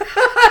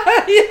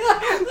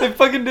 Yeah, they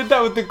fucking did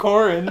that with the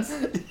Corins.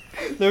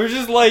 They were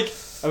just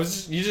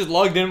you just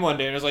logged in one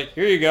day and it was like,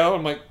 here you go.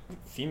 I'm like,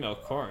 female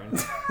Corin.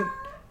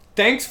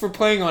 Thanks for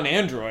playing on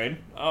Android.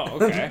 Oh,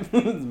 okay.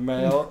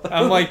 Male.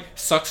 I'm like,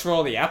 sucks for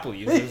all the Apple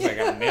users. I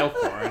got male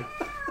Corin.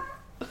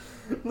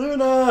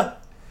 Luna!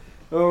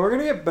 Oh, we're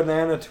gonna get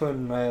Banana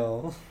Twin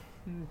male.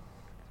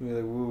 Be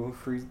like, woo,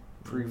 free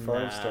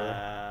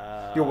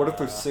 5-star. Yo, what if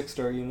there's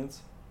 6-star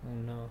units? Oh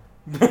no.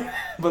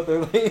 But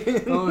they're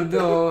oh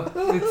no,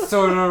 it's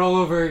Sword Art all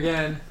over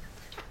again.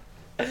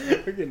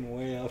 We're getting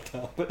way off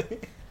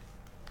topic.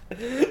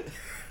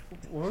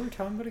 What were we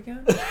talking about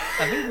again?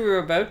 I think we were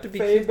about to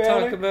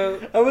talk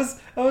about... I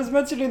was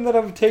mentioning that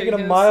I'm taking a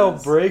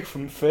mild break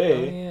from Faye.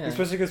 Oh, yeah.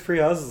 Especially because Free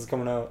Houses is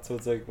coming out. So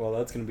it's like, well,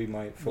 that's going to be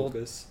my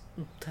focus.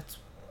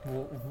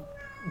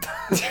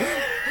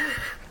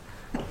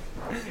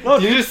 No,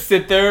 you just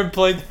sit there and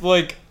play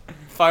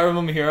Fire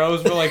Emblem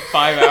Heroes for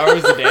 5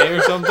 hours a day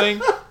or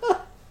something?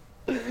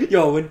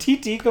 Yo, when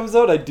TT comes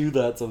out, I do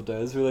that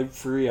sometimes for like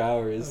 3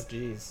 hours. Oh,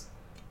 jeez.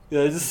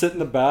 Yeah, I just sit in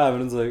the bath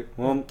and it's like,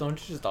 well... Don't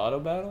you just auto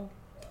battle?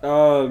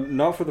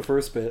 Not for the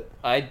first bit.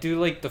 I do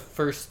like the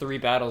first 3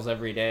 battles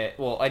every day.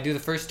 Well, I do the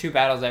first 2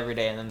 battles every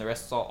day, and then the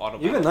rest is all auto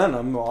battle. Even then,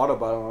 I'm auto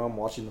battle when I'm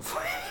watching the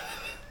fight.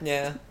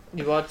 Yeah.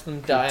 You watch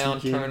them die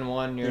on turn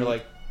 1, you're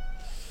like...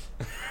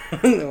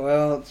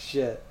 Well,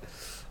 shit.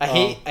 I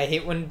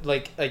hate when,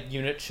 like, a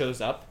unit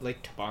shows up,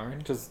 like Tabarn.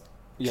 Because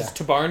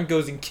Tabarn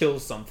goes and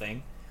kills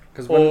something.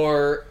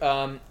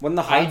 When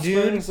the hot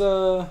springs...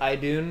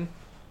 Idun...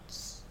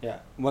 Yeah,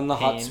 when the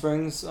hot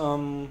springs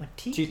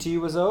TT TT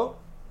was out,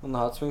 when the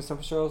hot springs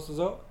temperature was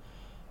out,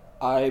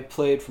 I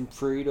played from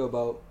 3 to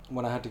about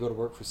when I had to go to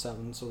work for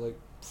 7, so like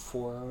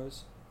 4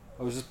 hours.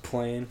 I was just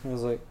playing. I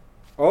was like,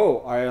 oh,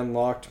 I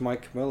unlocked my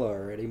Camilla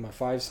already, my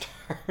 5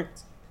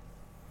 stars.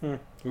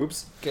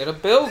 Oops. Get a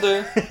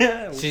builder.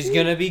 She's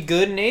gonna be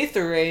good in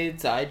Aether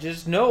raids. I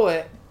just know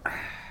it.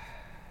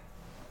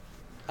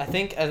 I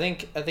think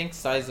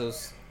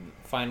Saizo's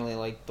finally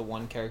like the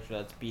one character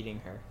that's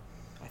beating her.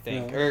 I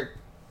think. Yeah. Or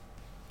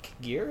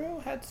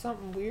Kagero had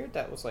something weird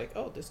that was like,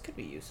 oh, this could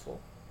be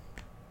useful.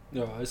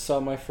 No, I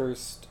saw my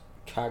first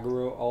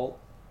Kagero alt,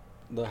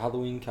 the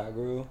Halloween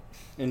Kagero,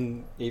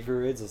 in Aether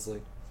raids. It's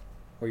like,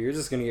 well, you're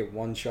just gonna get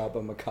one shot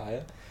by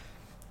Micaiah.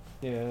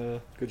 Yeah.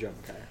 Good job,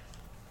 Micaiah.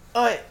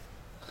 Alright.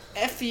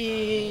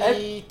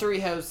 FE 3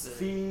 House.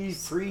 FE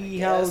 3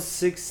 House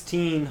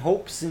 16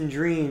 Hopes and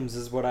Dreams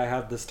is what I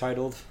have this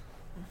titled.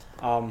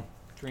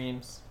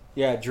 Dreams.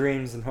 Yeah,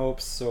 dreams and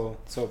hopes. So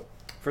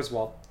first of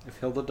all, if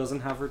Hilda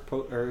doesn't have her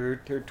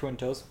twin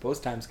toes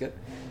post time skip,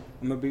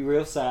 I'm gonna be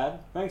real sad.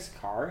 Thanks,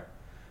 Car.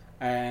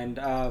 And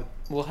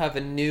we'll have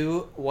a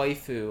new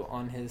waifu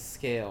on his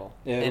scale,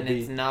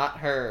 it's not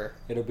her.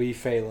 It'll be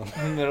Phelan.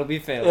 It'll be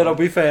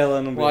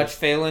Phelan. Watch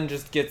Phelan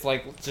just gets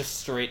just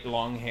straight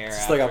long hair.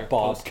 It's like a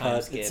bob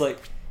cut. Skip. It's like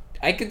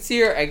I could see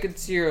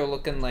her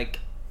looking like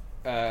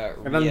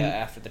Rhea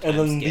after the time skip.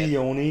 And then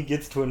Leonie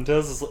gets twin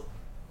toes. It's like,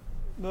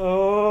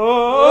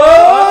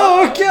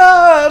 oh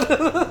God!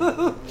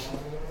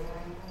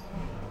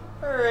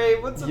 All right,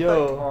 what's up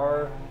that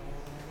car?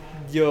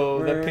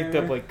 Yo, that picked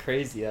up like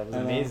crazy. That was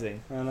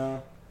amazing. I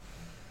know.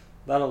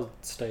 That'll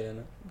stay in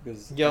it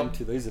because I'm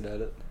too lazy to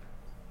edit.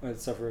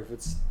 Except for if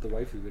it's the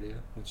waifu video,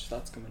 which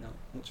that's coming out,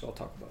 which I'll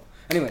talk about.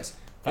 Anyways,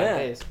 5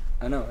 days.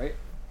 I know, right?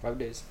 5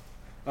 days.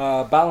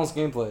 Balanced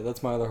gameplay.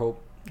 That's my other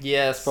hope.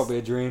 Yes. It's probably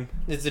a dream.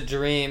 It's a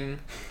dream.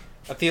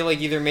 I feel like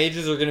either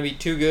mages are gonna be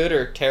too good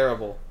or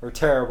terrible.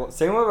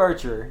 Same with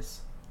archers.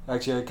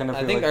 Actually,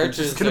 I think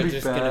archers are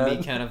just gonna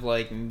be kind of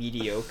like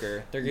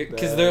mediocre.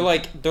 Because they're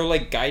like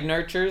Gaiden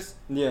archers.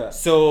 Yeah.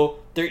 So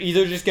they're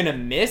either just gonna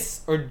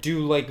miss or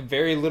do like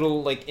very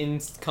little like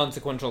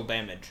inconsequential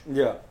damage.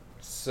 Yeah.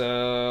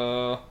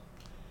 So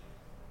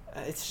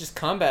it's just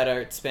combat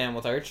art spam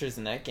with archers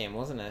in that game,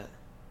 wasn't it?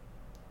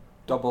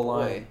 Double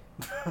line.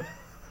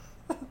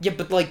 Yeah,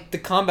 but like the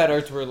combat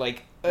arts were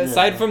like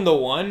aside from the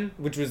one,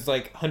 which was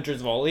like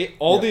Hunter's Volley,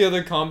 all the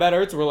other combat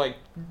arts were like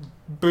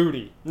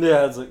booty.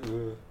 Yeah, it's like.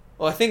 Ugh.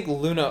 Well, I think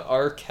Luna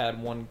Arc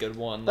had one good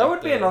one. That would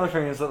be another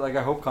thing. Is that like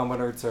I hope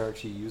combat arts are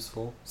actually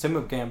useful. Same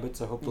with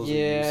gambits. I hope those are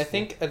useful. Yeah,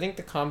 I think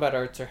the combat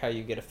arts are how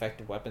you get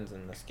effective weapons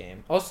in this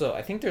game. Also,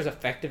 I think there's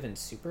effective and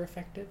super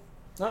effective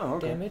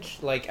damage.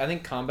 Like I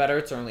think combat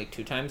arts are only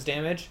 2 times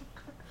damage.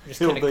 Just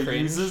kind of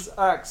cringe. Uses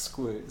axe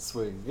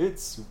swing.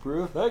 It's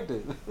super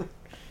effective.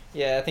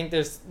 Yeah, I think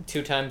there's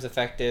 2 times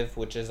effective,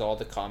 which is all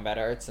the combat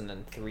arts, and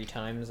then 3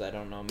 times. I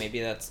don't know. Maybe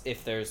that's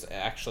if there's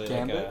actually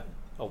Gambit? like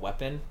a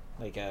weapon,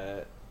 like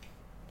a.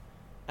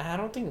 I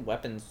don't think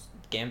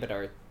gambit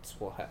arts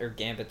or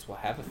gambits will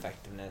have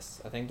effectiveness.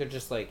 I think they're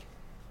just like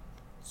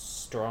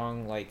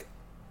strong like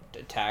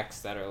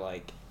attacks that are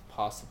like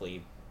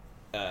possibly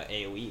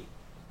AoE.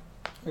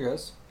 I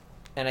guess.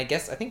 And I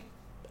think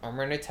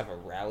Armor Knights have a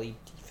rally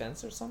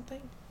defense or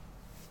something.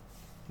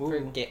 Ooh. For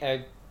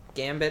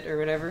gambit or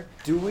whatever.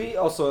 Do we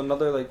also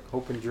another like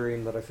hope and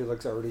dream that I feel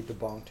like's already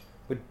debunked?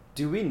 But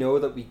do we know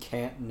that we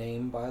can't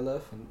name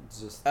Byleth and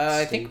just?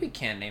 I think we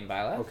can name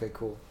Byleth. Okay,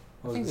 cool.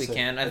 I think we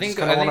can. I think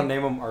I want to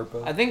name him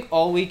Arpa. I think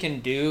all we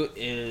can do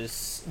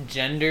is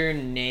gender,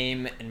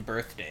 name, and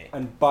birthday.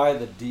 And buy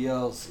the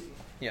DLC.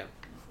 Yeah.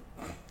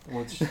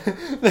 Which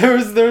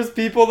there's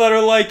people that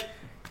are like,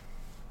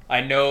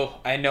 I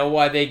know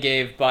why they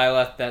gave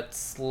Byleth that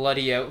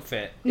slutty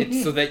outfit.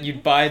 It's so that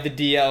you'd buy the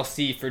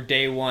DLC for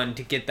day 1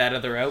 to get that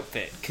other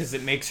outfit because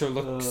it makes her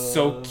look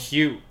so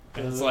cute.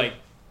 And it's like,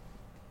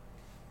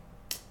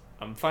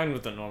 I'm fine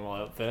with the normal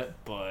outfit,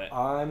 but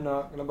I'm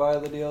not gonna buy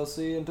the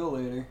DLC until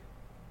later.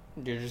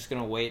 You're just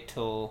gonna wait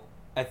till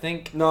I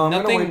think no.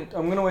 I'm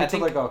gonna wait till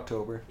like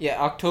October. Yeah,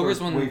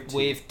 October's when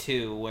wave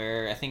 2,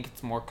 where I think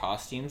it's more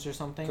costumes or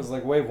something. Because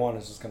like wave 1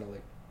 is just gonna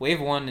like. Wave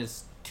 1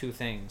 is 2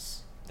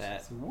 things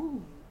that.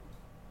 Woo.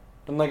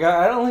 And like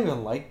I don't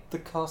even like the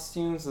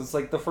costumes. It's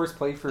like the first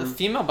playthrough. The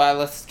female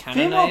Byleth's kind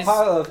of nice.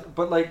 Female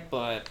Byleth,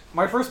 but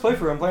my first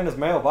playthrough I'm playing as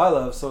male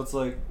Byleth, so it's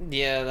like.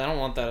 Yeah, I don't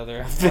want that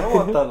other outfit. I don't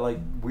want that like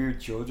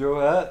weird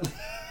JoJo hat.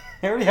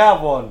 I already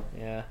have one.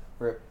 Yeah.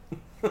 Rip.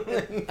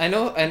 I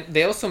know, and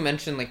they also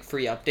mentioned like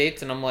free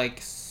updates, and I'm like,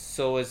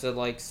 so is it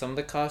like some of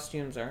the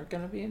costumes aren't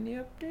gonna be in the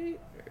update,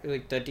 or,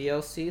 like the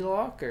DLC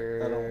lock,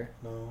 or I don't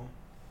know.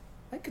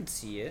 I could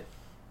see it.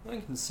 I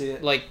can see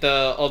it. Like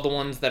all the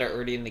ones that are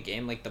already in the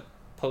game, like the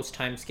post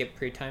time skip,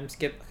 pre time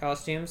skip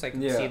costumes. I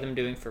can see them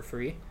doing for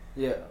free.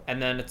 Yeah.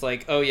 And then it's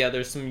like, oh yeah,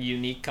 there's some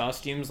unique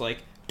costumes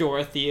like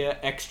Dorothea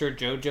extra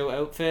JoJo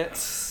outfit,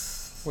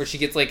 where she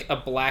gets like a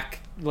black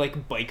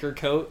like biker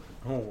coat,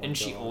 and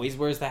she always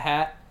wears the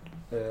hat.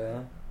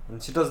 Yeah.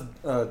 And she does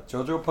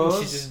JoJo pose.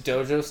 She just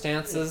JoJo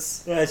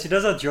stances. Yeah, she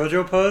does a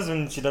JoJo pose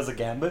when she does a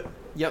gambit.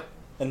 Yep.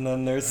 And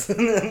then there's yo,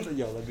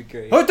 that'd be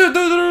great. God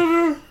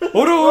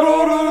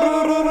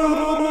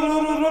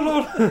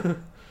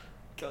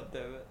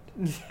damn it.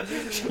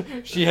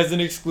 She has an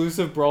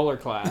exclusive brawler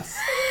class.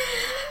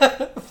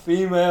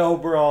 Female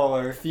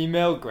brawler.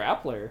 Female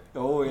grappler.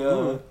 Oh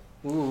yeah.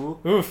 Ooh.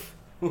 Oof.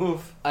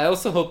 Oof. I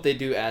also hope they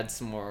do add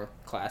some more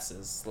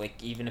classes,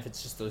 like even if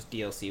it's just those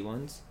DLC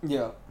ones.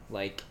 Yeah.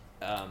 Like,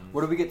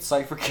 what do we get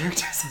Cypher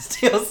characters as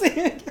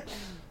DLC?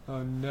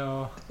 Oh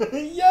no.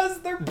 Yes,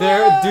 they're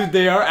back! Dude,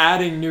 they are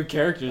adding new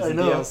characters in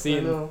DLC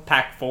in in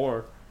Pack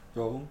 4.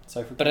 Yo,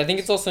 Cypher. But I think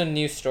it's also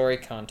new story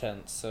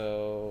content,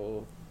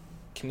 so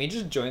can we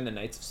just join the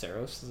Knights of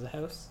Saros'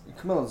 house?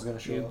 Camilla's gonna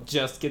show You up.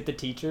 just get the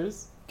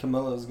teachers?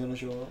 Camilla's gonna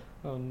show up.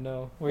 Oh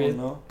no.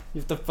 No.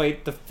 You have to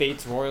fight the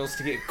Fates Royals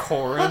to get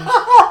Corrin.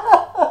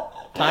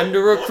 Time to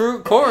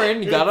recruit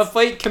Corrin. You gotta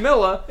fight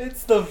Camilla.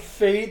 It's the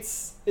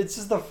Fates. It's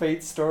just the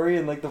Fates story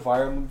and like the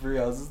Fire Emblem Three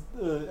Houses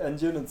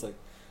engine. It's like,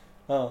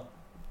 oh.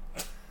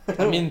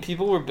 I mean,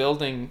 people were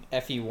building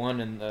FE1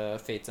 in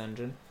the Fates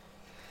engine.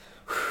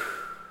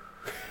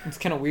 It's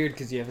kind of weird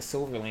because you have a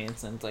Silver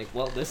Lance and it's like,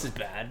 well, this is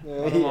bad.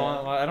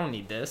 I don't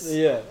need this.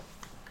 Yeah.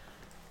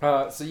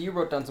 So you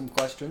wrote down some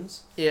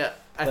questions. Yeah,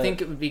 I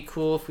think it would be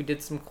cool if we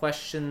did some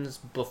questions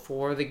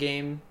before the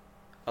game.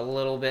 A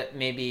little bit,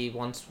 maybe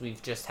once we've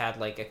just had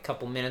like a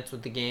couple minutes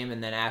with the game,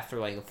 and then after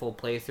like a full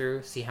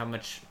playthrough, see how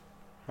much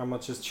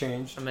has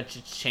changed. How much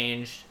it's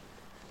changed.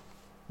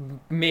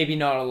 Maybe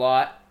not a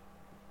lot,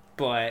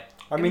 but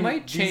it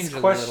might change a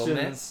little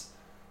bit.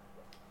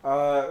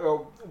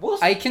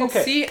 I can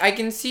see I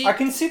can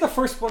see the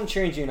first one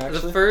changing, actually.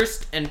 The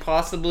first and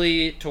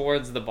possibly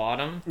towards the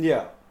bottom.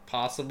 Yeah.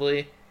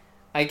 Possibly.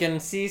 I can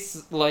see,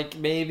 like,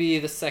 maybe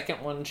the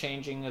second one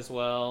changing as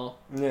well.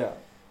 Yeah.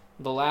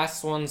 The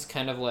last one's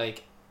kind of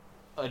like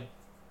a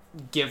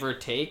give or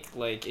take.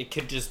 Like, it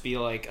could just be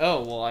like,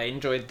 oh, well, I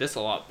enjoyed this a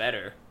lot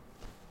better.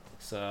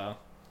 So,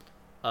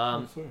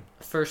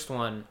 first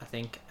one, I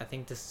think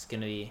this is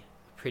gonna be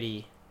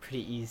pretty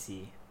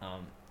easy.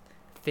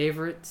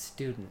 Favorite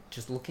student?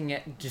 Just looking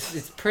at,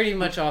 it's pretty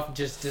much off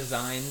just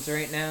designs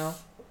right now.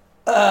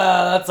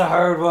 That's a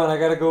hard one. I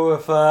gotta go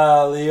with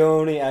Hilda.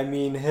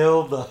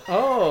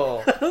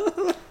 Oh.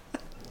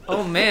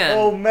 Oh man.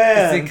 Oh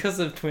man. Is it because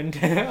of Twin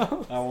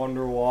Tail? I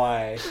wonder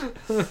why.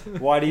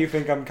 Why do you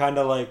think I'm kind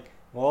of like,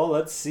 well,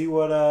 let's see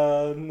what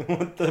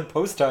the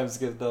post time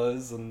skip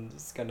does, and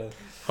just kind of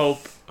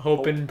hope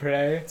and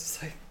pray.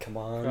 It's like, come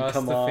on, Cross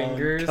the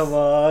fingers. come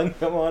on.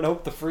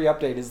 Hope the free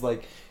update is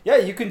like, yeah,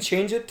 you can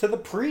change it to the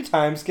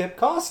pre-time skip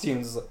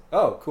costumes. Like,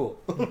 oh, cool.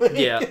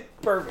 Yeah.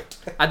 Perfect.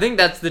 I think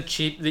that's the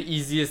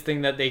easiest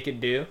thing that they could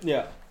do.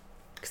 Yeah.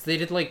 Because they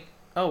did like,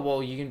 oh,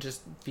 well, you can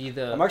just be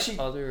the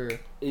other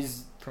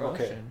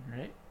promotion,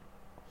 right?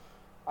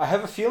 I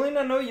have a feeling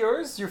I know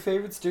your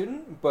favorite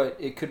student, but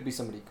it could be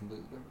somebody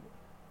completely different.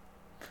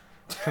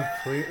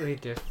 Completely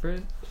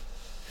different?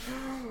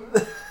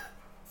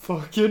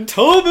 Fucking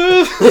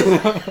Thomas!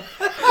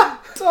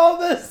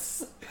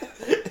 Thomas!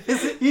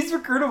 He's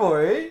recruitable,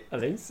 right? I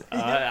think so.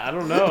 I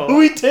don't know. Who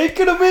we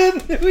taking him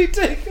in?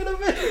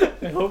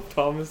 I hope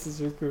Thomas is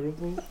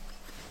recruitable.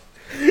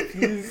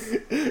 He's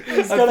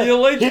got I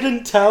feel like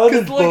hidden talent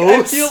in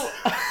boats.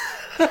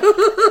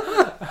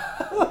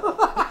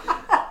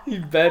 He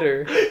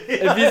better.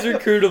 If he's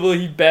recruitable,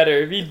 he better.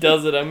 If he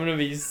doesn't, I'm gonna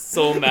be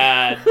so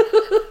mad.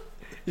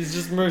 He's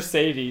just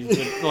Mercedes,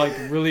 but like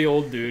really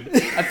old dude.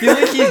 I feel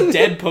like he's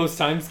dead post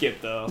time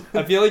skip though.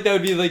 I feel like that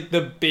would be like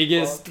the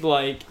biggest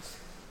like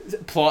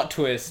plot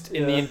twist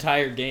in the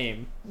entire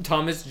game.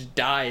 Thomas just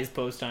dies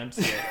post time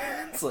skip.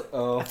 It's like,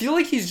 oh. I feel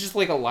like he's just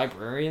like a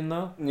librarian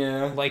though.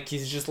 Yeah. Like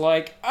he's just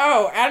like,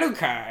 oh,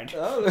 Alucard,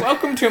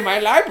 welcome to my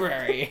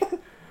library.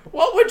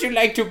 What would you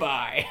like to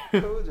buy?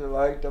 What would you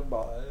like to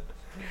buy?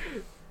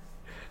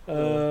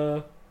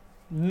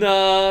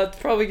 No, it's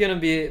probably gonna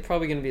be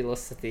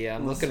Lysithea.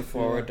 I'm looking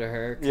forward to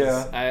her.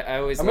 Yeah. I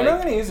always I'm like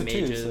gonna use it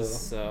mages. too,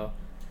 so.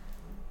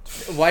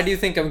 Why do you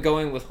think I'm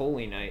going with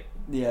Holy Knight?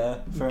 Yeah,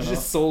 fair enough.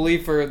 Just solely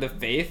for the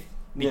faith,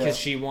 because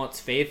she wants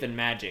faith and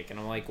magic, and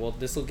I'm like, well,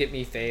 this will get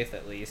me faith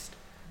at least.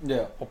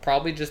 Yeah. I'll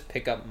probably just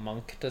pick up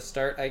Monk to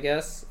start, I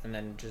guess, and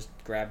then just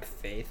grab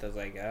faith as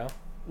I go.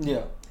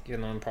 Yeah. Even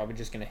though I'm probably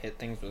just gonna hit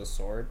things with a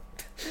sword.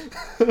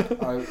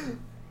 I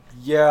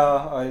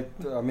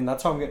mean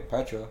that's how I'm getting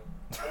Petra.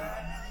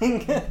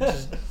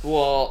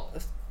 Well,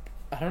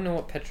 I don't know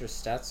what Petra's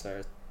stats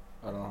are.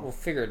 I don't know. We'll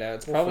figure it out.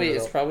 It's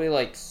We'll probably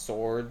like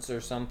swords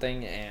or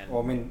something and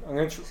Well, I mean, I'm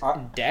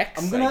gonna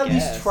decks. I'm gonna at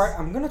least try.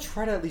 I'm gonna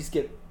try to at least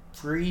get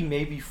 3,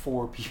 maybe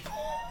 4 people.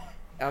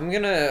 I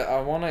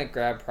want to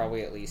grab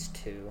probably at least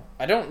 2.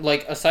 I don't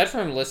like aside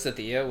from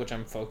Lysithea, which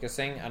I'm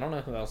focusing. I don't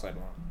know who else I'd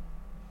want.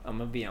 I'm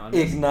gonna be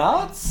honest.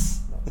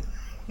 Ignatz?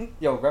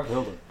 Yo, grab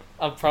Hilda.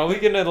 I'm probably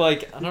gonna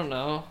like I don't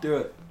know. Do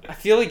it. I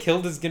feel like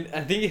Hilda's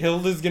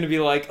gonna be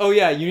like, oh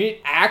yeah, you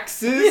need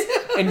axes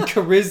and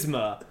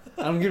charisma.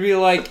 I'm gonna be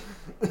like,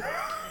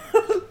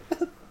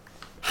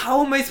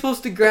 how am I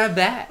supposed to grab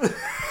that?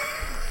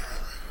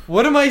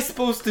 What am I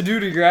supposed to do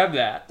to grab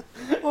that?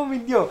 Well, I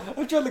mean, yo,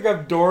 I'm trying to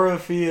grab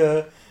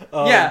Dorothea.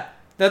 Yeah,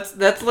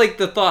 that's like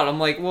the thought. I'm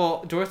like,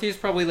 well, Dorothea's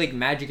probably like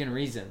magic and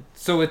reason,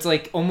 so it's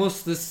like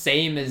almost the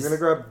same as. I'm gonna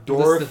grab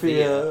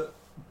Dorothea,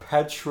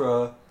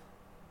 Petra,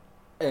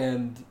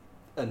 and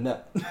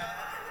Annette.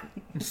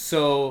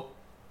 So,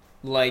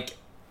 like,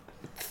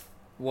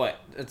 what?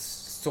 It's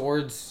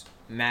swords,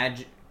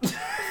 magic,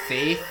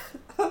 faith,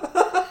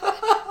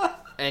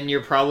 and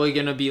you're probably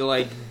gonna be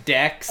like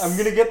Dex. I'm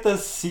gonna get the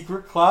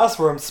secret class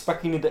where I'm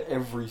speccing into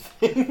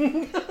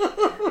everything.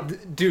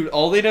 Dude,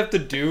 all you have to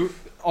do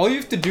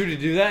to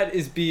do that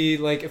is be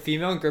like a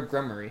female and grab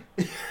Grummery.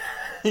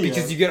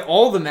 Because you get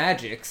all the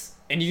magics,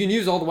 and you can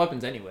use all the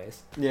weapons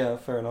anyways. Yeah,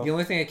 fair enough. The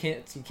only thing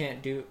you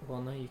can't do,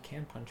 well, no, you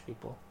can punch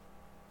people.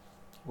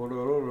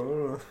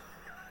 You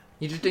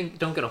just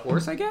don't get a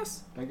horse, I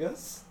guess? I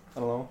guess.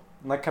 I don't know.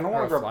 And I kind of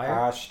want to grab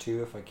Ash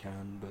too if I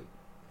can, but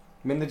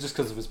mainly just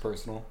because of his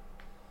personal.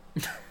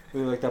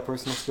 Really like that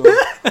personal skill.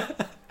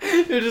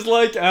 You're just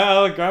like,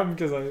 I'll grab him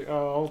because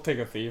I'll take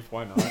a thief.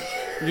 Why not?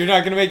 You're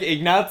not gonna make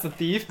Ignatz a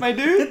thief, my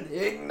dude?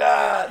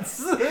 Ignatz!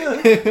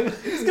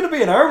 He's gonna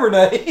be an armor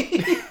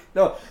knight.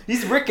 No,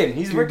 he's Rickon.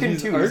 He's Rickon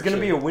too. He's gonna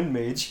be a wind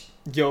mage.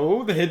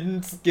 Yo, the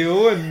hidden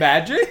skill and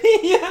magic?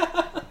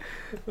 Yeah.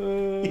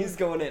 He's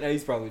going in.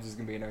 He's probably just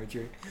gonna be an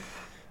archer.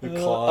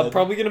 I'm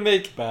probably gonna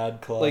make bad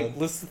Claude. Like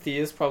Lysithea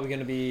is probably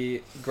gonna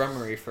be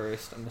Grummery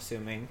first. I'm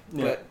assuming,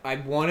 yeah. But I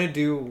want to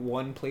do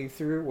one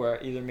playthrough where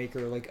I either make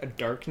her like a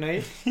dark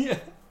knight, yeah,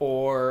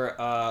 or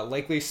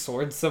likely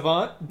sword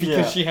savant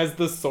because she has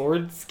the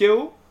sword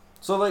skill.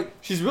 So like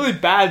she's really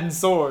bad in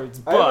swords,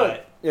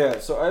 but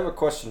So I have a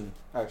question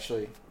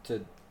actually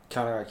to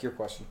counteract your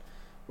question.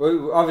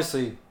 Well,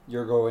 obviously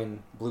you're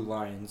going Blue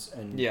Lions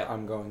and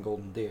I'm going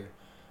Golden Deer.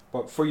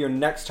 But for your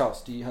next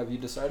house, have you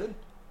decided?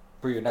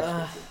 For your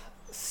next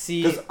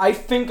see, because I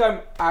think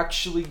I'm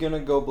actually gonna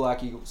go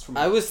Black Eagles.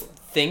 I was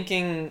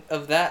thinking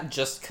of that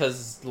just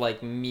because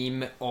like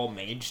meme all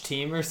mage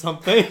team or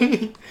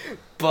something.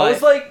 But I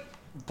was like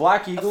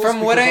Black Eagles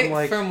from what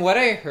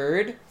I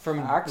heard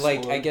from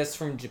Axelord. I guess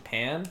from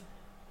Japan,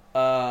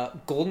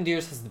 Golden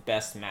Deers has the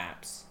best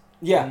maps.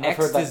 Yeah, next I've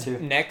heard that too.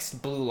 Next,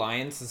 Blue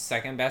Lions is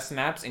second best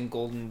maps, and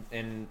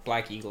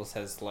Black Eagles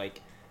has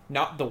like.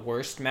 Not the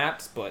worst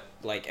maps, but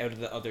like out of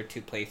the other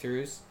 2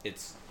 playthroughs,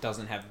 it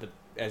doesn't have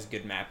as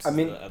good maps as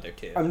the other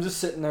 2. I'm just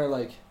sitting there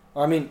like,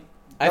 I mean,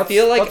 I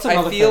feel like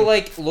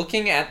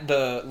looking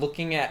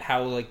at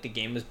how like the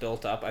game was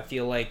built up, I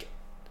feel like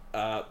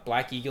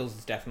Black Eagles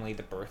is definitely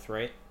the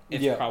birthright.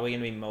 It's probably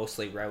gonna be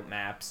mostly route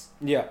maps.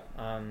 Yeah.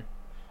 I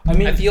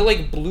mean, I feel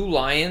like Blue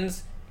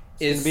Lions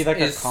is like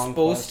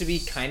supposed to be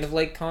kind of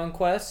like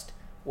Conquest.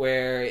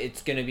 Where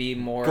it's gonna be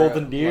more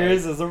Golden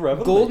Deers is a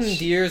revelation. Golden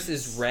Deers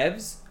is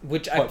revs,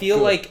 which I feel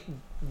like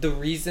the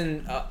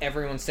reason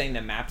everyone's saying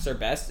that maps are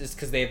best is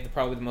because they have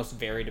probably the most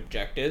varied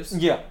objectives.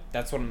 Yeah,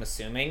 that's what I'm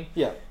assuming.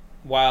 Yeah,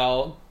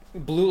 while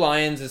Blue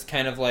Lions is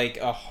kind of like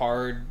a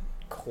hard,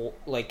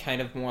 like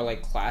kind of more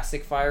like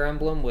classic Fire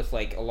Emblem with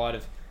like a lot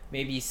of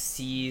maybe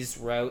seas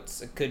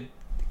routes, a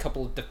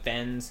couple of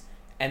defends,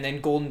 and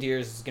then Golden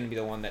Deers is gonna be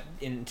the one that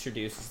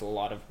introduces a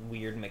lot of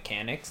weird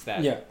mechanics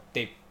that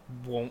they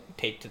won't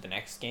take to the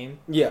next game.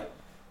 Yeah.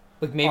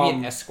 Like maybe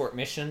an escort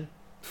mission.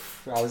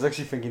 I was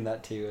actually thinking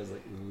that too. I was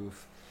like,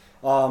 oof.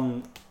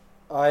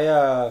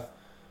 I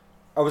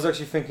was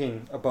actually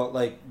thinking about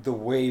like the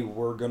way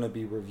we're gonna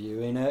be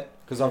reviewing it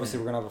because obviously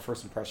we're gonna have a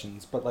first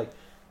impressions, but like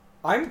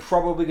I'm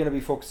probably gonna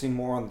be focusing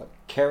more on the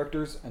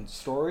characters and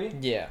story.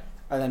 Yeah.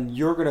 And then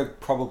you're gonna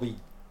probably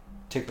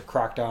take a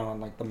crackdown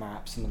on like the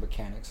maps and the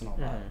mechanics and all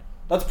that.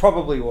 That's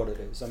probably what it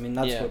is. I mean,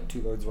 that's what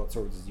Two Lords What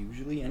Swords is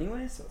usually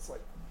anyway. So it's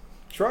like.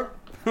 Shrug.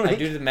 I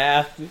do the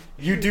math.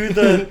 You do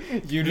the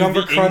you do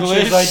number the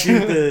crunches.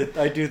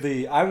 I do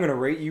the. I'm gonna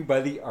rate you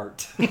by the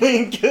art.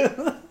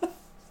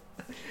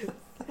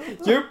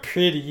 You're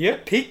pretty. You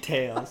have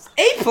pigtails.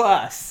 A+.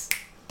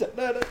 10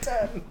 out of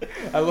 10.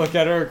 I look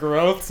at her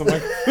growth. So I'm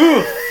like,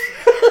 ooh,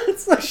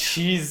 it's like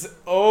she's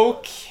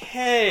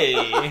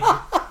okay.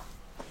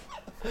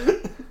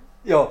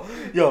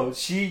 Yo,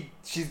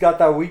 she's got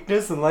that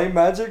weakness in light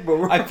magic,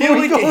 but I feel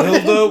like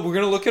Hilda. We're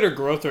gonna look at her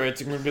growth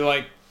rates and we're gonna be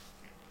like.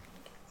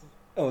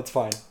 Oh, it's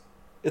fine.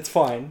 It's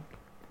fine.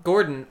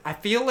 Gordon, I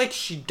feel like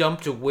she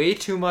dumped way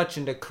too much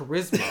into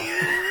charisma.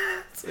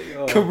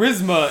 Like,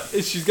 charisma,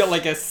 she's got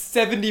like a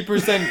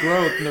 70%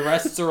 growth and the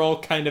rest are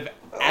all kind of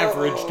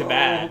average to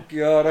bad. Oh,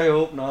 God, I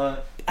hope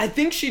not. I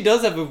think she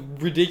does have a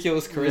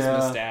ridiculous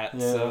charisma stat. Yeah.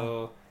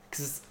 So,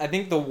 because I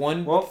think the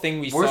one thing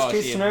we worst saw,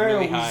 case she had scenario,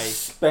 really we high.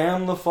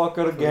 spam the fuck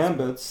out of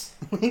gambits.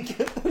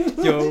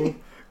 Yo,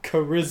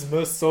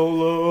 charisma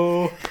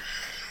solo.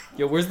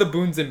 Yo, where's the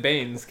boons and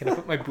banes? Can I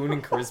put my boon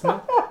in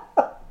charisma?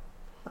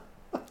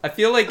 I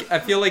feel like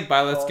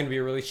Violet's gonna be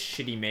a really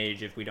shitty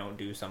mage if we don't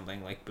do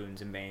something like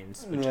boons and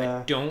banes, which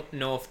I don't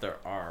know if there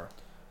are.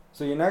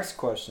 So your next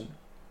question.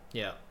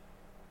 Yeah.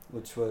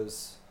 Which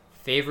was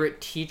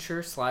favorite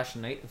teacher /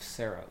 Knight of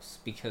Seiros,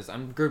 because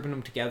I'm grouping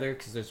them together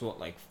because there's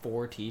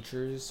 4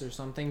 teachers or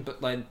something,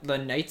 but like the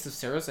Knights of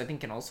Seiros I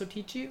think can also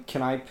teach you.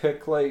 Can I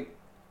pick like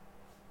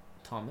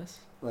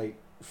Thomas? Like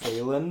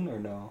Phelan or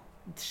no?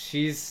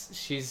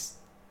 She's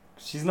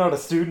not a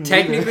student.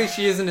 Technically,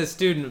 she isn't a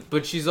student,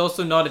 but she's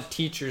also not a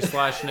teacher /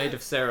 Knight of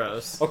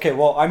Seiros. Okay,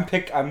 well I'm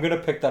gonna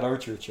pick that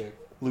archer chick,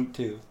 Loot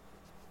 2.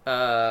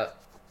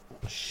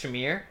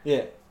 Shamir.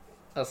 Yeah.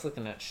 I was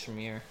looking at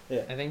Shamir.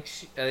 Yeah. I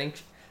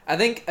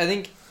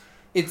think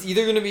it's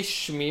either gonna be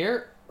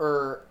Shamir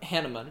or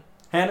Hanneman.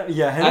 Hanneman's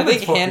I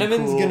think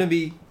Hanneman's cool. gonna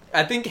be.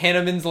 I think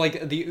Hanneman's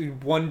like the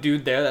one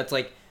dude there that's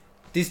like,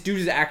 this dude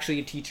is actually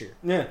a teacher.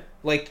 Yeah.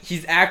 Like,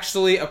 he's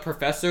actually a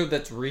professor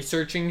that's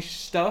researching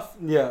stuff.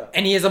 Yeah.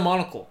 And he has a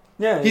monocle.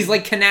 Yeah. He's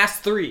like Canas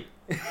 3.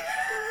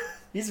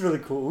 He's really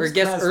cool. Or I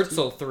guess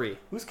Urtzel 3.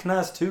 Who's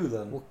Canas 2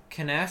 then? Well,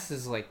 Canas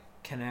is like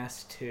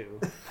Canas 2.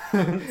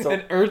 So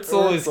and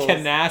Urtzel is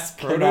Canas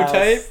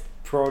prototype.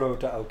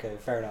 Prototype. Okay,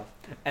 fair enough.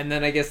 And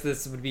then I guess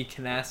this would be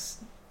Canas.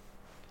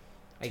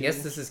 I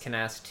guess this is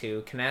Canas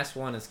 2. Canas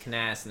 1 is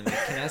Canas, and then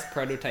Canas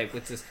prototype,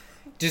 which is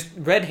just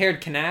red-haired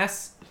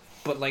Canas,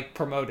 but like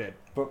promoted.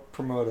 But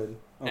promoted.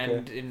 Okay,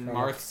 and in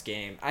Marth's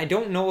game, I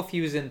don't know if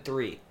he was in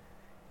 3.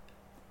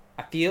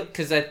 I feel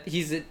because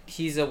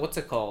he's a what's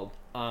it called?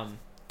 Gaiden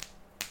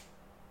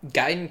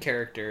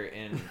character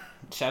in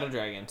Shadow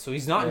Dragon, so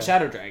he's not in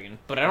Shadow Dragon.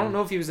 But I don't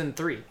know if he was in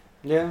 3.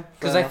 Yeah,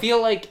 because I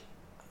feel like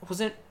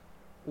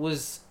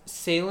was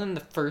Salen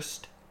the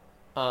first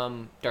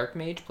Dark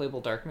Mage,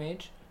 playable Dark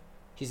Mage?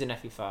 He's in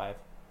FE5.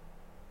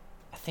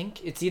 I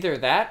think it's either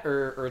that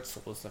or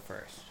Urtzel was the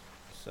first.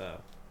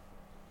 So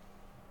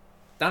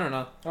I don't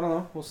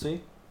know. We'll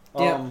see.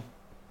 Yeah.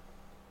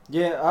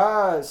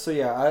 So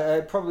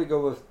I'd probably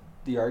go with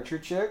the archer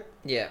chick.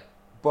 Yeah.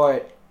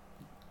 But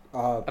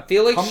I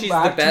feel like she's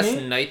the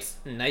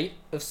best knight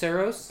of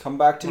Seiros. Come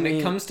back to me.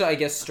 When it comes to, I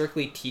guess,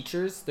 strictly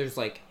teachers, there's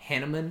like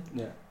Hanneman.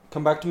 Yeah.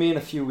 Come back to me in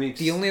a few weeks.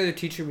 The only other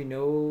teacher we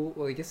know,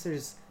 well, I guess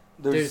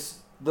there's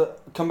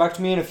come back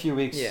to me in a few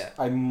weeks. Yeah.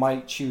 I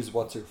might choose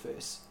what's her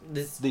face.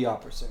 The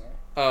opera singer.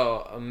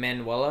 Oh,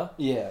 Manuela?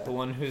 Yeah. The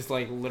one who's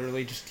like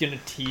literally just gonna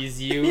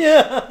tease you.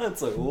 Yeah.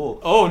 It's like,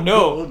 oh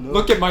no,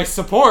 look at my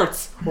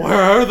supports. Where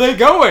are they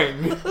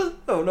going?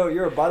 Oh no,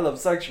 you're a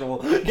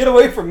bisexual. Get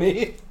away from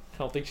me. I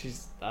don't think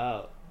she's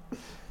out. Do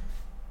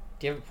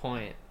you have a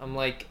point? I'm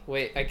like,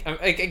 wait, I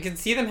can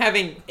see them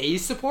having A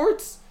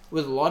supports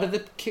with a lot of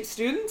the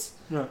students.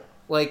 Yeah.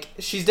 Like,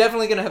 she's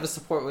definitely gonna have a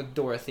support with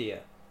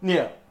Dorothea.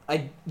 Yeah.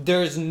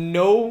 There's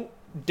no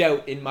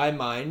doubt in my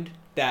mind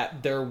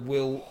that there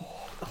will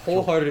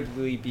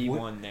wholeheartedly be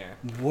one there.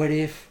 What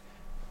if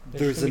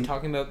there's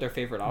talking about their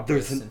favorite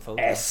operas there's in an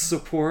Folklore. S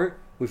support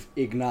with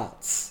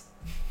Ignatz?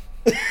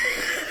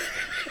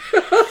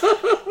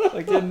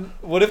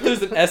 What if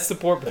there's an S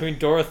support between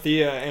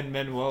Dorothea and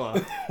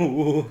Manuela?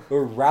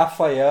 Or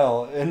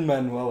Raphael and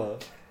Manuela?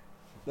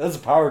 That's a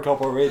power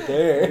couple right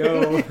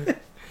there.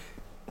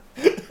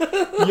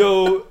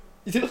 Yo,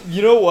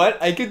 you know what?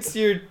 I could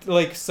see her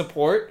like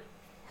support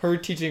her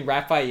teaching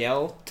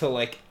Raphael to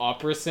like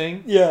opera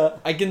sing. Yeah,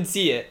 I can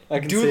see it. I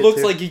can Dude see it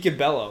looks too. like he could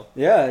bellow.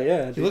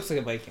 Yeah. He looks like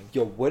a Viking.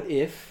 Yo, what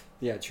if?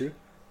 Yeah, true.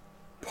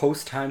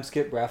 Post time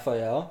skip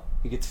Raphael,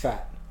 he gets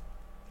fat.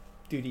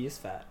 Dude, he is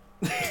fat.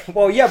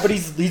 Well, yeah, but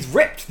he's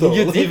ripped though.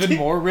 He gets even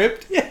more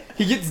ripped. Yeah.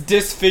 He gets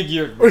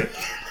disfigured.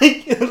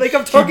 Like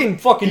I'm talking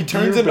fucking. He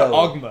turns into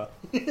Ogma.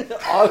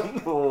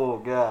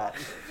 Oh god.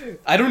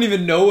 I don't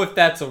even know if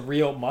that's a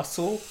real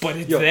muscle, but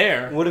it's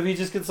there. What if he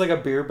just gets like a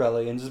beer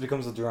belly and just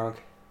becomes a drunk?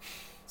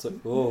 It's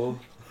like, oh.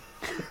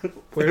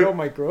 Where did all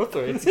my growth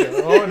rates go?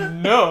 Oh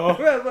no.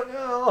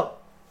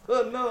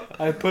 Oh no.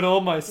 I put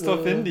all my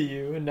stuff into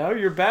you and now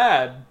you're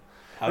bad.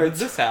 How did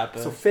this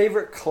happen? So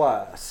favorite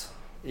class.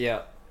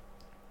 Yeah.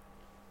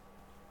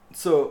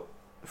 So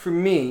for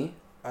me,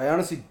 I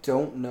honestly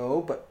don't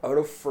know, but out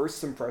of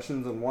first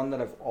impressions and one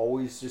that I've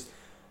always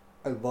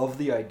I love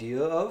the idea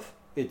of,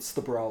 it's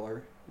the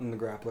Brawler and the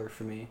Grappler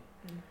for me.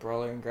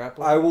 Brawler and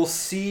Grappler? I will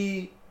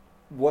see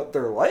what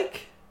they're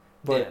like,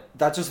 but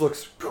that just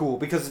looks cool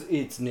because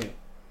it's new.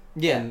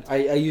 Yeah. And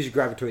I usually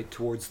gravitate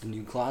towards the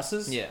new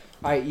classes. Yeah.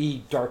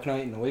 I.e. Dark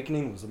Knight and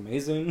Awakening was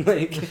amazing.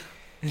 Like,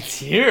 it's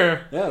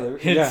here. Yeah.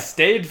 It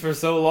stayed for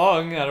so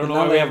long. I don't know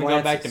why we haven't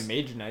gone back to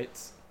Mage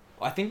Knights.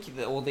 I think,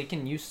 they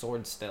can use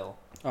swords still.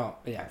 Oh,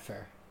 yeah,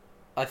 fair.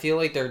 I feel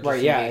like they're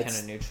just kind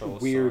of neutral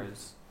weird.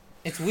 Swords.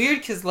 It's weird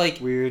because, like,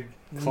 weird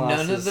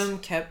classes. None of them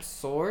kept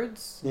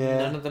swords. Yeah.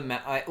 None of them...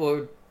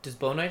 or does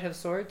Bow Knight have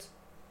swords?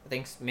 I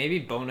think maybe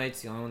Bow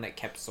Knight's the only one that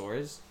kept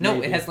swords. No,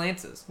 maybe. It has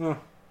lances. Oh.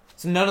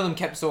 So none of them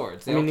kept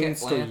swords. They I mean, all you kept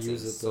can still lances.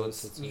 use it, So though, it's,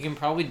 so it's you like- can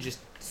probably just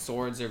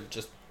swords are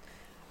just.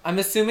 I'm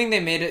assuming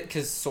they made it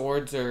because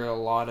swords are a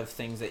lot of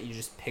things that you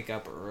just pick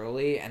up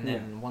early, and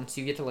then once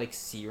you get to like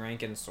C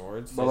rank in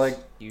swords, But, there's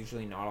like,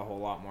 usually not a whole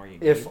lot more you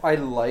need. If I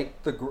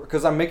like the...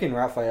 Because I'm making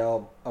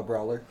Raphael a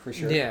brawler, for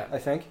sure. Yeah. I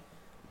think.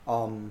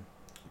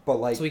 But,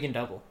 like... So we can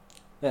double.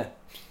 Yeah.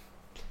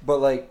 But,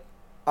 like,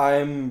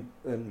 I'm...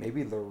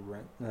 maybe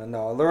Lorenz...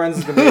 no, Lorenz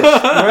is going to be...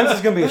 Lorenz is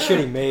going to be a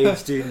shitty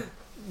mage, dude.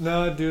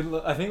 No, dude,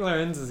 I think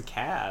Lorenz is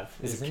Cav.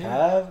 Is it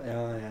Cav?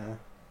 Oh, yeah.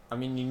 I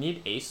mean, you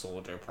need a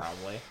soldier,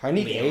 probably. I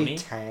need Leone? a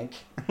tank.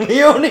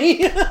 Leone!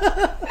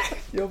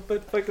 Yo,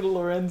 put fucking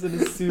Lorenz in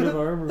a suit of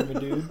armor, my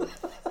dude.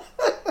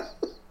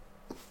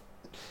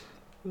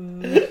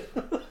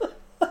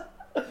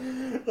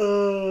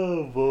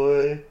 Oh,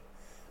 boy.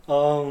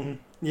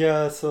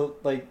 Yeah, so,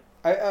 like,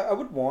 I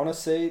would want to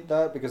say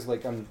that because,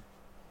 like,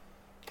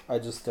 I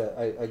just,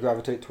 I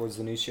gravitate towards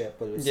the new shit,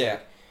 but it's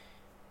like,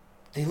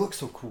 they look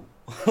so cool.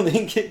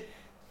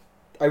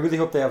 I really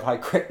hope they have high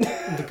crit.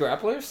 The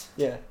grapplers?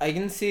 Yeah. I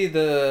can see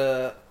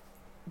the...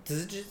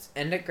 Does it just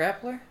end at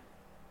grappler?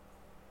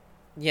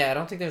 Yeah, I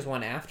don't think there's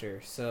one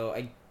after, so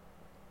I...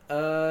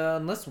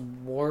 unless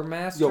War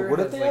Master Yo, what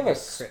if has, they like, have a a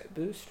s- crit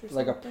boost or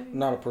Like something?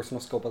 not a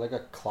personal skill, but like a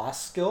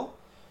class skill.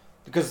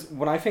 Because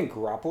when I think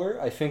grappler,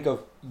 I think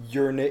of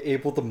you're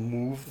able to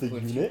move the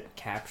Would you unit.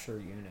 capture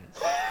unit.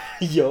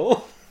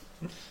 Yo.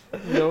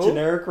 No.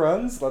 Generic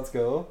runs, let's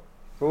go.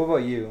 But what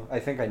about you? I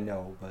think I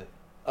know, but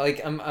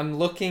Like, I'm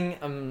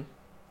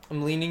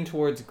leaning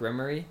towards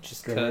Grimory,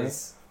 just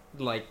because,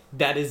 like,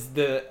 that is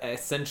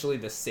essentially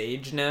the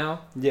Sage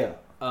now. yeah.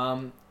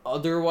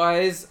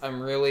 Otherwise,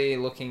 I'm really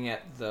looking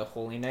at the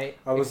Holy Knight.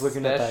 I was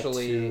looking at that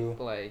especially, too.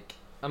 like,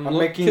 I'm because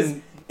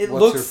making it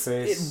what's her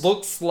face? It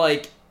looks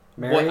like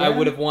what I Marianne,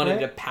 would have wanted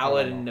right? a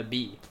paladin I don't know. to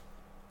be.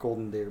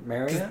 Golden Deer.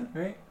 Marianne,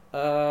 right?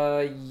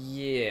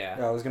 Yeah.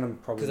 Yeah, I was gonna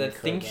probably Because I make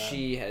her think that.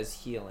 she has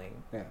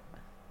healing. Yeah.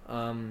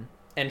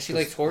 And she 'Cause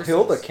likes horses.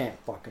 Hilda can't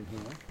fucking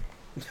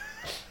heal.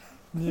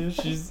 Yeah,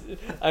 she's.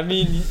 I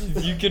mean,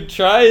 you could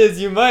try as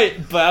you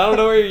might, but I don't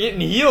know where you're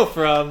getting heal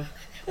from.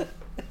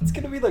 It's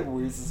gonna be like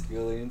where's this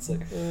healing? It's like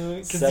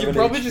Because 7 you're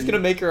probably just HP. gonna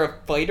make her a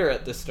fighter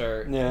at the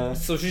start. yeah.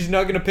 So she's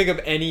not gonna pick up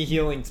any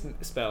healing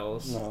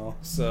spells. No.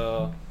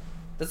 So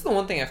that's the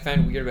one thing I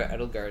find weird about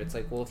Edelgard. It's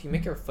like, well, if you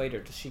make her a fighter,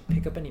 does she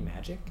pick up any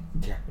magic?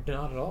 Yeah.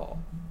 Not at all.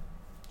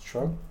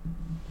 Shrug.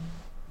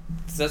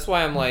 So that's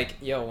why I'm like,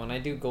 yo, when I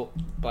do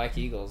Black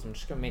Eagles, I'm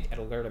just gonna make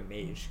Edelgard a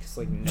mage, because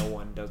like no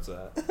one does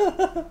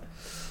that.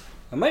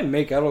 I might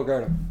make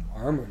Edelgard an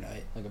armor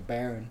knight, like a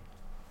baron.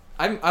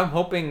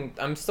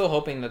 I'm still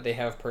hoping that they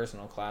have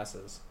personal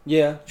classes.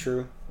 Yeah,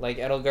 true. Like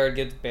Edelgard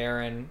gets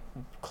Baron,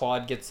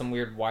 Claude gets some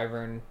weird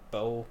wyvern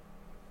bow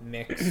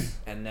mix,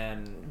 and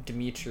then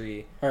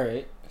Dimitri All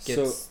right.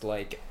 gets So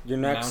like your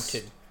next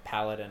mounted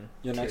paladin.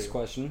 your next too.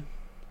 question,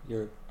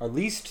 our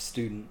least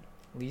student.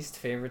 Least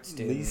favorite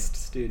student. Least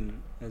student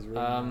as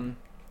written.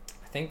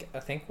 I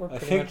think we're I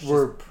pretty think much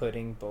we're just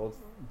putting both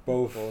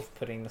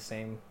putting the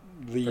same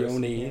Leone.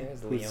 person here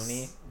as who's-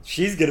 Leone.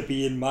 She's gonna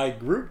be in my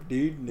group,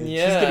 dude. And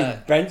Yeah. She's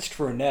getting benched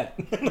for a net.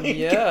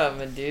 Yeah,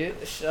 my dude.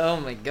 Oh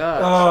my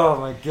god.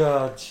 Oh my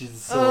god, she's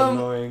so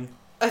annoying.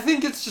 I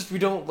think it's just we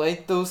don't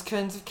like those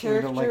kinds of We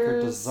characters. don't like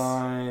her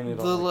design. We don't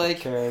The like like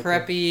the character.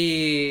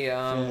 preppy,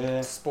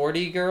 Yeah.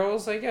 sporty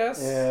girls, I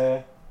guess.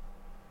 Yeah.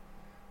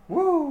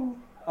 Woo.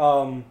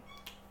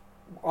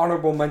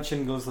 Honorable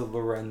mention goes to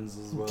Lorenz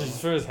as well.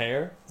 Just for his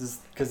hair.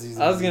 Just because he's.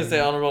 I was gonna say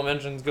honorable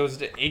mentions goes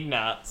to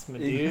Ignatz, my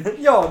dude.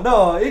 Yo,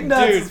 no,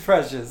 Ignatz Dude, is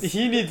precious.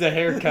 He needs a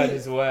haircut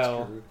as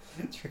well.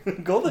 True.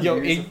 Golden Yo,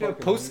 Deer's a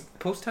fucking-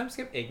 post time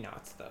skip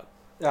Ignatz though.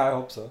 Yeah, I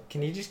hope so.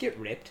 Can he just get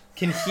ripped?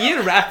 Can he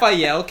and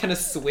Raphael kind of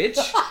switch?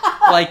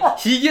 Like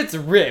he gets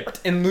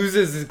ripped and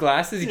loses his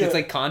glasses. He gets Yeah.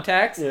 like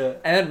contacts. Yeah.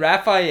 And then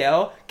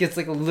Raphael gets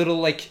like a little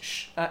like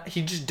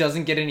he just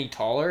doesn't get any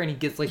taller and he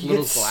gets like He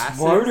little gets glasses.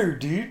 smarter,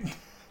 dude.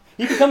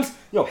 He becomes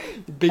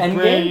Big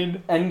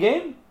brain.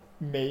 Endgame,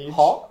 Mage.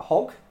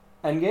 Hulk,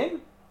 Endgame,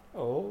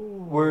 Oh.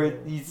 where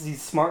he's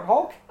smart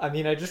Hulk. I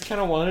mean, I just kind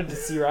of wanted to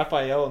see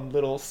Raphael in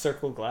little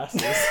circle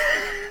glasses.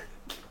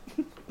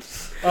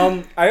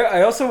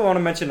 I also want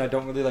to mention I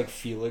don't really like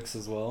Felix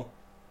as well.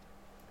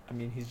 I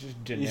mean, he's just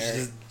generic. He's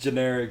just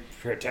generic.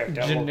 Protect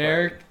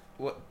Generic.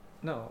 What?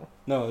 No.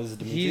 No, is it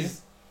Dimitri?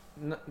 He's.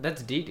 No,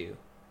 that's Didu.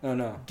 Oh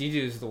no.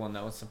 Didu's the one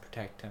that wants to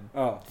protect him.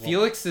 Oh. well,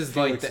 Felix is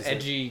like Felix the is like-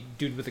 edgy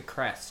dude with a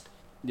crest.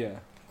 Yeah.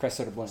 Crest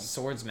of Blame.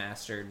 Swords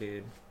master,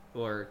 dude.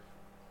 Or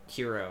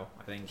hero,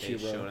 I think they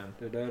showed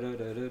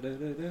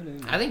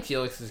him. I think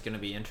Felix is going to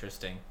be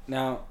interesting.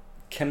 Now,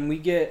 can we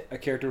get a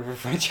character for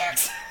French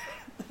accent?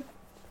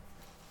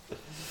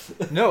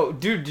 No,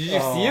 dude, did you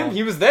Oh. see him?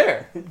 He was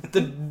there.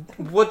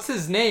 What's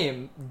his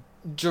name?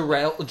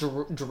 Jereza?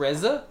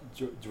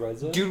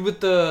 Dreza? Dude with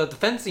the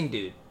fencing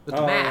dude with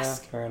the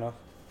mask. Yeah, fair enough.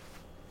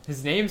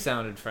 His name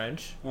sounded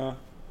French.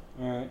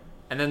 Alright.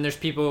 And then there's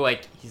people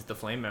like he's the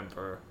Flame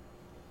Emperor,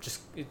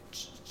 just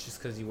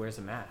because he wears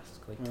a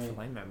mask, like the Right.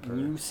 Flame Emperor.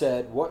 You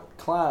said what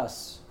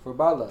class for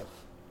Balev?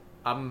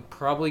 I'm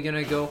probably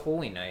gonna go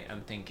Holy Knight,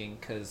 I'm thinking,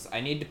 because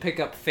I need to pick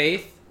up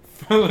Faith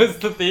for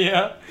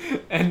Lysithea,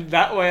 and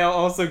that way I'll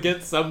also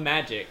get some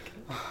magic.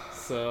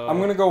 So I'm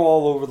gonna go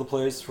all over the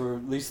place for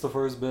at least the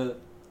first bit.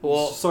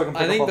 Well, so I can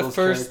pick I think up all the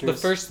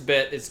those first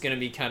bit is gonna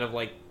be kind of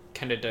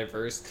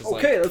diverse. Cause,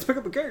 okay, let's pick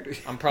up a character.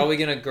 I'm probably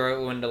gonna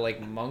grow into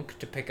Monk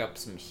to pick up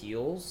some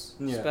heals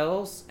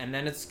spells, and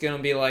then it's gonna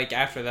be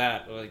after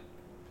that, I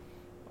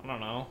don't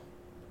know,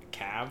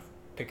 Cav.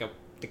 Pick up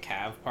the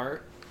Cav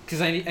part,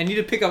 because I need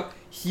to pick up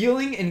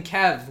healing and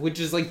Cav, which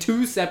is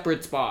 2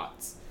 separate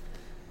spots.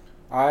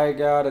 I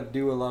gotta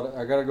do a lot of.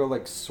 I gotta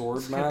go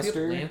sword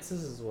master.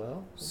 Lances as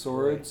well.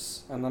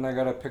 Swords, and then I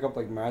gotta pick up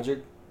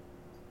magic.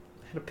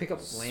 I had to pick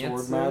up Sword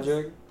lances.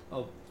 magic.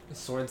 Oh,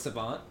 sword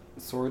savant.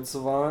 Sword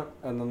savant,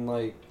 and then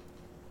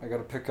I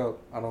gotta pick up.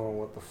 I don't know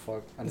what the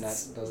fuck a net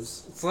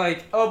does. It's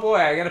oh boy,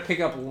 I gotta pick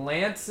up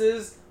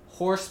lances,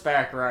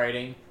 horseback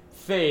riding,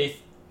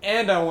 faith,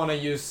 and I want to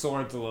use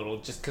swords a little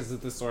just because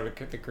of the Sword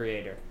of the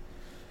Creator.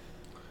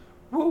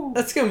 Woo!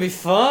 That's gonna be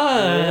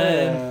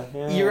fun.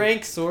 Yeah.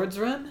 E-rank swords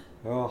run.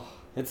 Oh,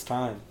 it's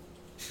time.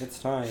 It's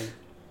time.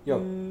 Yo,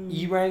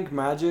 E-rank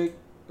magic,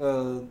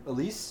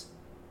 Elise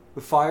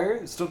with fire.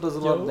 It still does a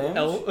lot of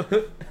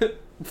damage.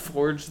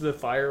 Forge the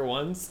fire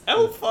ones.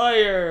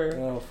 Hellfire.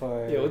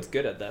 Hellfire. Yo, it's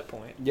good at that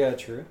point. Yeah,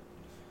 true.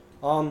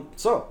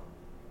 So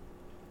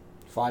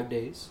 5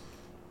 days.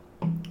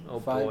 Oh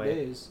 5 boy.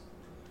 days.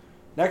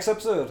 Next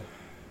episode,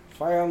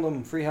 Fire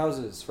Emblem Free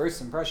Houses.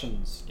 First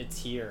impressions.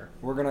 It's here.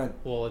 We're gonna.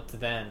 Well, it's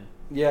then.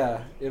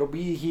 Yeah, it'll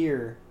be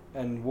here,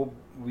 and we'll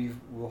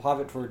have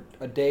it for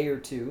a day or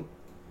two,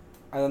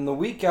 and then the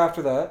week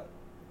after that,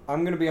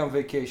 I'm gonna be on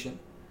vacation,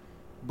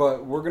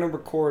 but we're gonna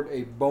record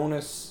a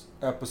bonus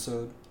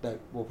episode that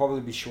will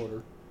probably be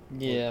shorter.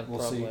 Yeah, we'll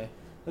probably. see.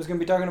 It's gonna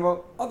be talking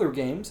about other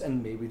games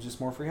and maybe just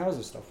more Free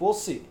Houses stuff. We'll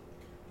see.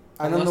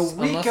 And then the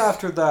week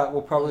after that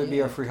will probably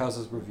be our Free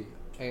Houses review.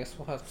 I guess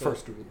we'll have to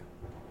first review.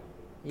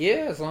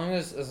 Yeah, as long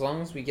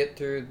as we get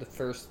through the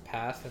first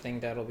pass, I think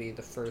that'll be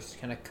the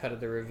first kind of cut of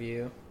the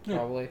review.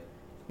 Probably.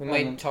 We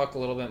might talk a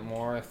little bit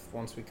more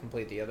once we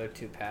complete the other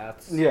 2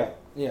 paths. Yeah,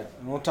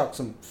 and we'll talk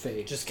some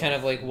Fate. Just kind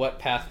of what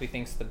path we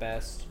think's the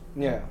best.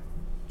 Yeah,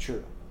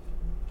 true.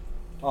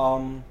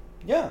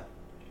 Yeah.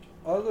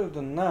 Other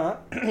than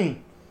that,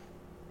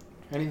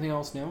 anything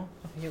else new?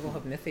 Yeah, we'll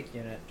have Mythic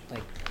Unit,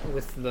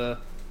 with the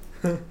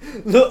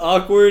the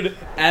awkward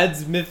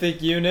adds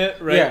Mythic Unit,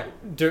 right? Yeah.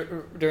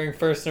 During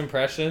first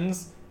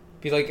impressions.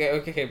 Be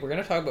okay, we're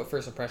gonna talk about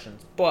first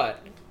impressions, but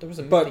there was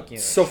a Mythic Unit. But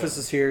Sophis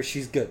is here,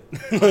 she's good.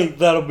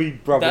 That'll be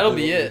probably that'll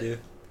be what it. we do.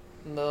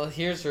 No,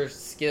 here's her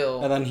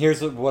skill. And then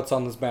here's what's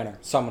on this banner.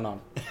 Summon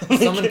on.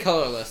 Summon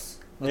colorless.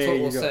 That's what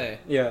we'll say.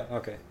 Yeah,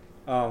 okay.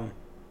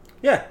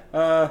 Yeah,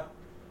 other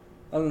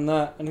than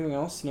that, anything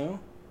else new?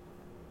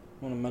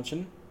 Want to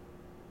mention?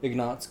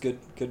 Ignat's good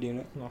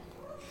unit. No.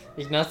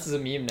 Ignatz is a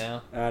meme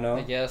now. I know.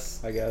 I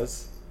guess.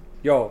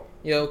 Yo,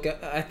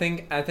 I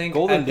think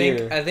Golden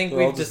Deer. I think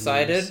They're all we've just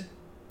decided. memes.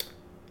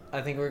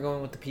 I think we're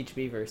going with the Peach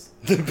Beavers.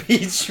 The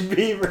Peach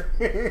Beavers.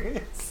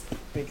 I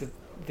think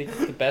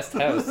it's the best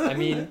house. I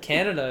mean,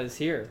 Canada is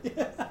here.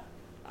 Yeah.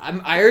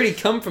 I already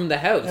come from the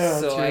house,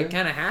 so true. I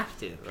kind of have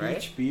to, right?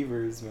 Peach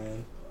Beavers,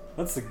 man.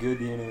 That's a good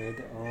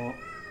unit. Oh.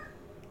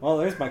 Well,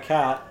 there's my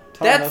cat.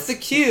 That's the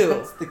cue.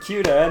 That's the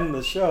cue to end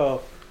the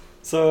show.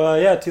 So,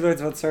 yeah, Two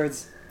Lords About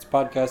Swords. It's a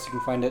podcast. You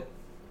can find it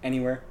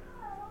anywhere.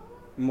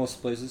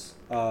 Most places.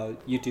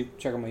 YouTube.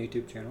 Check out my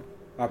YouTube channel.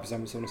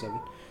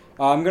 Opposite707.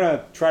 I'm going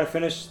to try to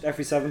finish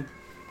FE7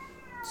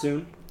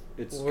 soon.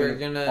 We're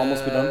gonna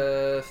almost be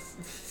done.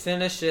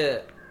 Finish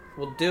it.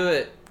 We'll do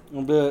it.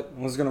 We'll do it.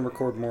 I was going to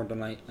record more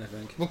tonight, I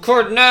think.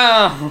 Record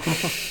now!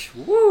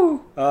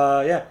 Woo!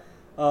 Yeah.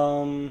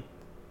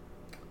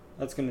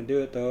 That's gonna do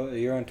it though.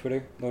 You're on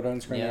Twitter,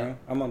 Lowdown Screen Arrow.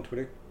 I'm on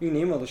Twitter. You can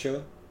email the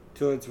show,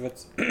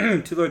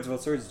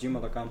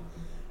 twolordsofoutswords@gmail.com.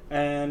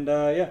 And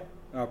yeah,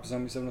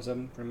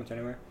 Zombie707 pretty much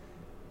anywhere.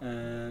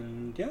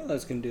 And yeah,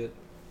 that's gonna do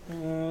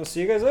it.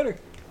 See you guys later.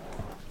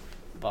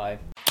 Bye.